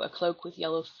 so a cloak with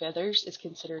yellow feathers is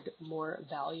considered more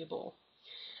valuable.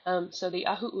 So the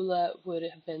ahu'ula would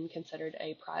have been considered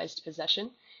a prized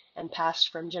possession and passed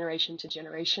from generation to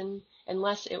generation,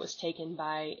 unless it was taken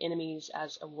by enemies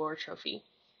as a war trophy.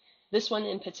 This one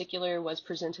in particular was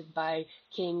presented by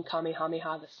King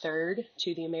Kamehameha III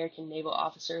to the American naval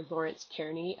officer Lawrence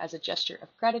Kearney as a gesture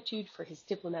of gratitude for his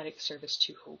diplomatic service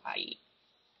to Hawaii.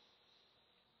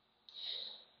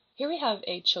 Here we have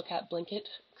a Chilkat blanket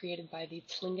created by the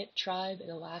Tlingit tribe in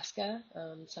Alaska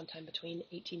sometime between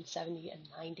 1870 and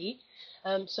 90.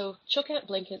 So Chilkat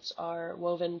blankets are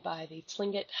woven by the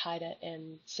Tlingit, Haida,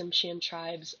 and Tsimshian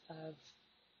tribes of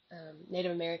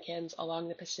Native Americans along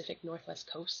the Pacific Northwest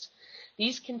coast.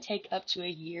 These can take up to a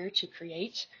year to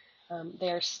create. They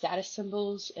are status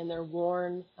symbols, and they're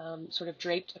worn sort of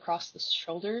draped across the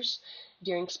shoulders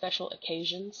during special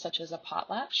occasions such as a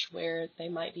potlatch, where they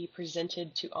might be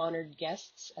presented to honored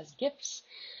guests as gifts.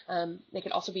 They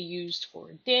could also be used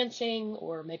for dancing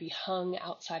or maybe hung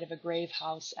outside of a grave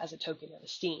house as a token of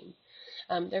esteem.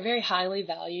 They're very highly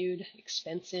valued,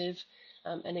 expensive,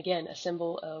 and again, a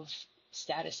symbol of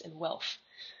status and wealth.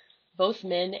 Both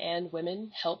men and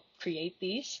women help create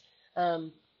these.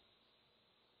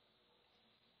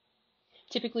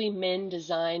 Typically, men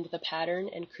designed the pattern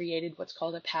and created what's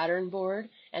called a pattern board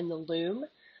and the loom,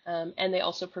 and they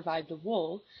also provide the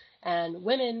wool. And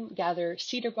women gather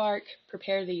cedar bark,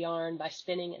 prepare the yarn by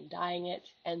spinning and dyeing it,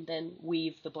 and then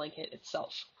weave the blanket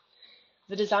itself.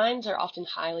 The designs are often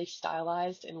highly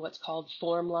stylized in what's called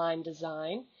form line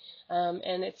design,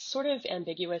 and it's sort of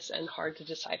ambiguous and hard to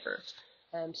decipher.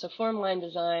 So form line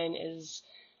design is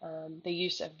the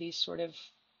use of these sort of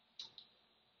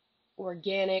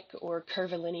organic or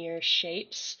curvilinear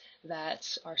shapes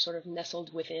that are sort of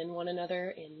nestled within one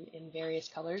another in various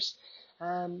colors.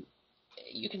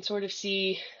 You can sort of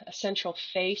see a central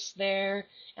face there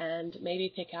and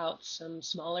maybe pick out some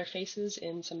smaller faces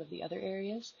in some of the other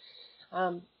areas.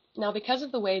 Now, because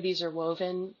of the way these are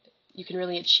woven, you can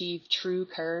really achieve true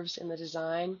curves in the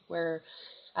design,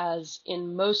 whereas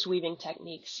in most weaving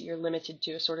techniques, you're limited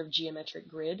to a sort of geometric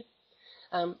grid.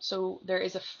 So there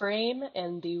is a frame,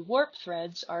 and the warp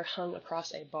threads are hung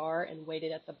across a bar and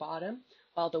weighted at the bottom,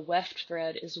 while the weft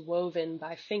thread is woven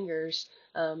by fingers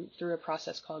through a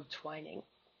process called twining.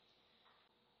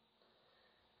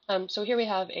 So here we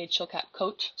have a Chilkat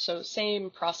coat, so same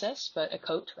process, but a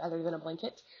coat rather than a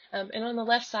blanket. And on the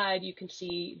left side, you can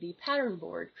see the pattern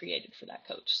board created for that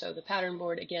coat. So the pattern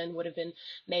board, again, would have been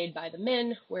made by the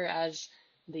men, whereas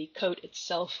the coat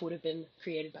itself would have been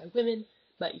created by women.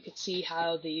 But you can see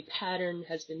how the pattern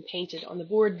has been painted on the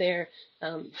board there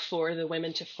for the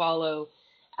women to follow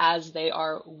as they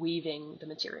are weaving the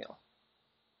material.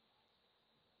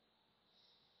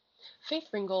 Faith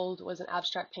Ringgold was an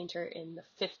abstract painter in the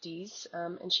 50s,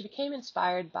 and she became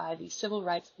inspired by the civil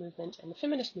rights movement and the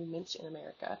feminist movements in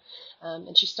America.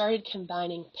 And she started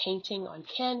combining painting on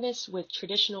canvas with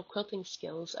traditional quilting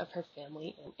skills of her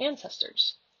family and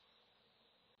ancestors.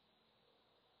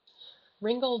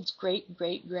 Ringgold's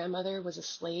great-great-grandmother was a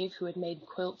slave who had made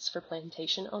quilts for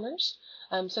plantation owners.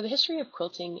 So the history of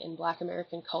quilting in Black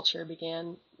American culture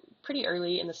began pretty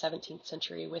early in the 17th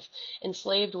century with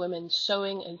enslaved women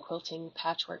sewing and quilting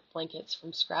patchwork blankets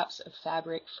from scraps of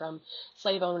fabric from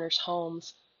slave owners'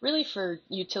 homes, really for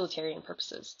utilitarian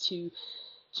purposes, to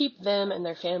keep them and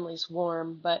their families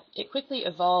warm, but it quickly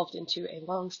evolved into a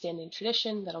long-standing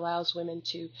tradition that allows women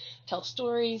to tell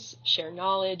stories, share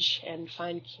knowledge, and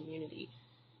find community.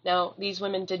 Now, these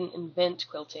women didn't invent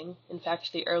quilting. In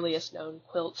fact, the earliest known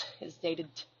quilt is dated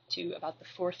to about the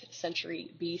 4th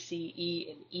century BCE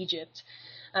in Egypt.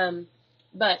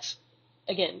 But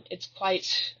again, it's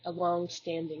quite a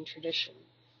long-standing tradition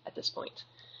at this point.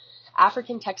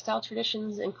 African textile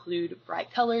traditions include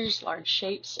bright colors, large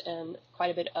shapes, and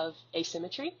quite a bit of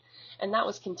asymmetry, and that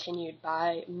was continued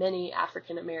by many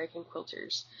African American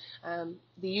quilters.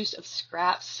 The use of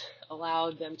scraps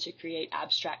allowed them to create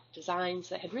abstract designs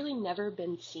that had really never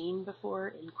been seen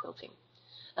before in quilting.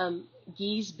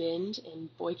 Gee's Bend in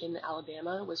Boykin,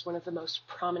 Alabama was one of the most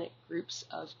prominent groups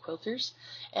of quilters,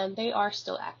 and they are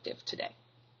still active today.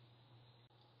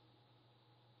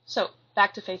 So,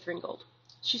 back to Faith Ringgold.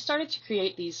 She started to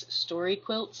create these story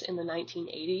quilts in the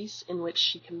 1980s, in which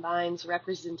she combines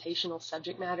representational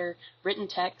subject matter, written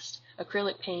text,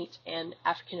 acrylic paint, and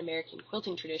African American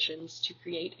quilting traditions to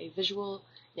create a visual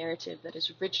narrative that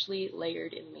is richly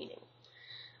layered in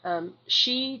meaning.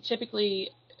 She typically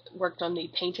worked on the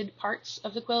painted parts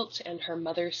of the quilt, and her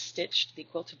mother stitched the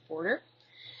quilted border.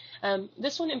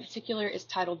 This one in particular is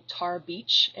titled Tar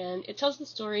Beach, and it tells the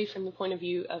story from the point of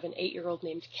view of an 8-year-old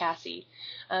named Cassie,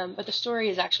 but the story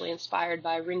is actually inspired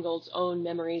by Ringgold's own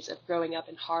memories of growing up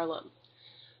in Harlem.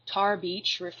 Tar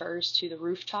Beach refers to the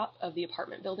rooftop of the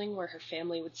apartment building where her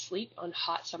family would sleep on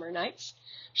hot summer nights.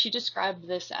 She described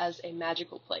this as a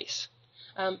magical place.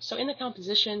 So in the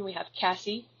composition, we have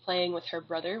Cassie playing with her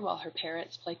brother while her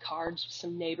parents play cards with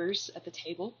some neighbors at the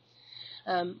table.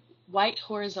 White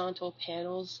horizontal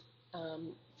panels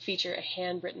feature a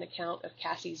handwritten account of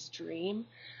Cassie's dream,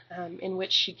 in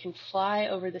which she can fly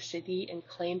over the city and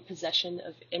claim possession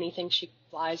of anything she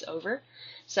flies over.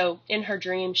 So in her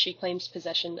dream, she claims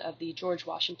possession of the George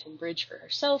Washington Bridge for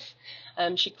herself.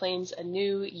 She claims a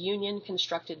new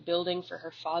union-constructed building for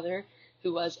her father,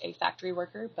 who was a factory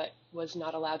worker but was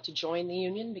not allowed to join the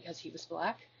union because he was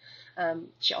black.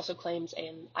 She also claims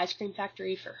an ice cream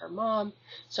factory for her mom.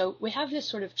 So we have this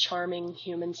sort of charming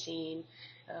human scene,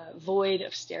 void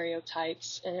of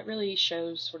stereotypes, and it really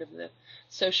shows sort of the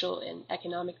social and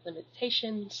economic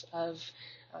limitations of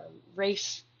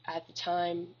race at the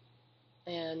time,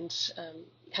 and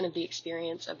kind of the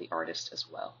experience of the artist as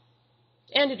well.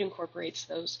 And it incorporates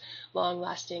those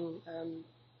long-lasting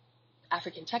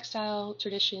African textile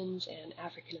traditions and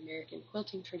African American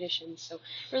quilting traditions, so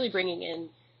really bringing in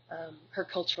her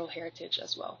cultural heritage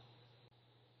as well.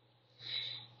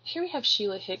 Here we have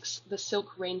Sheila Hicks' The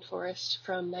Silk Rainforest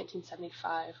from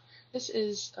 1975. This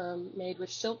is made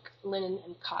with silk, linen,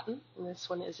 and cotton, and this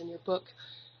one is in your book.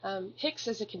 Hicks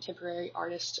is a contemporary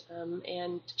artist,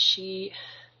 and she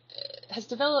has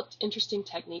developed interesting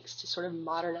techniques to sort of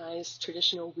modernize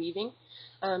traditional weaving.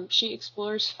 She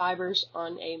explores fibers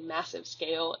on a massive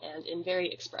scale and in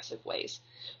very expressive ways.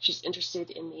 She's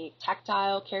interested in the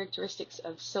tactile characteristics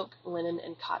of silk, linen,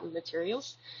 and cotton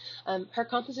materials. Her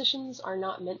compositions are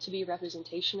not meant to be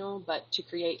representational, but to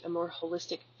create a more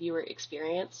holistic viewer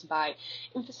experience by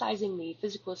emphasizing the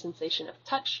physical sensation of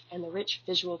touch and the rich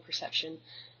visual perception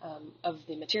of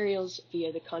the materials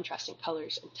via the contrasting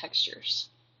colors and textures.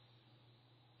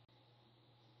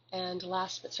 And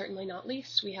last but certainly not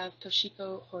least, we have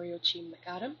Toshiko Horiochi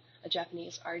Makadam, a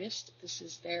Japanese artist. This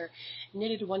is their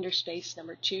Knitted Wonder Space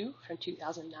number 2 from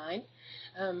 2009.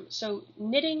 So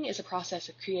knitting is a process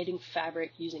of creating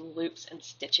fabric using loops and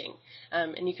stitching.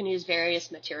 And you can use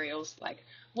various materials like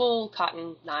wool,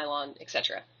 cotton, nylon,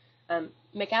 etc.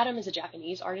 Makadam is a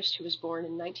Japanese artist who was born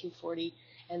in 1940,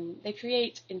 and they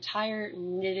create entire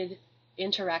knitted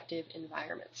interactive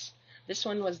environments. This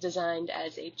one was designed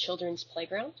as a children's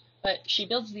playground, but she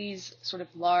builds these sort of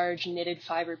large knitted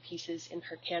fiber pieces in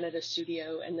her Canada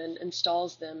studio and then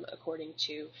installs them according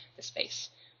to the space.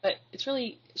 But it's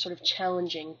really sort of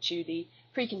challenging to the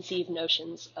preconceived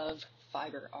notions of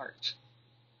fiber art.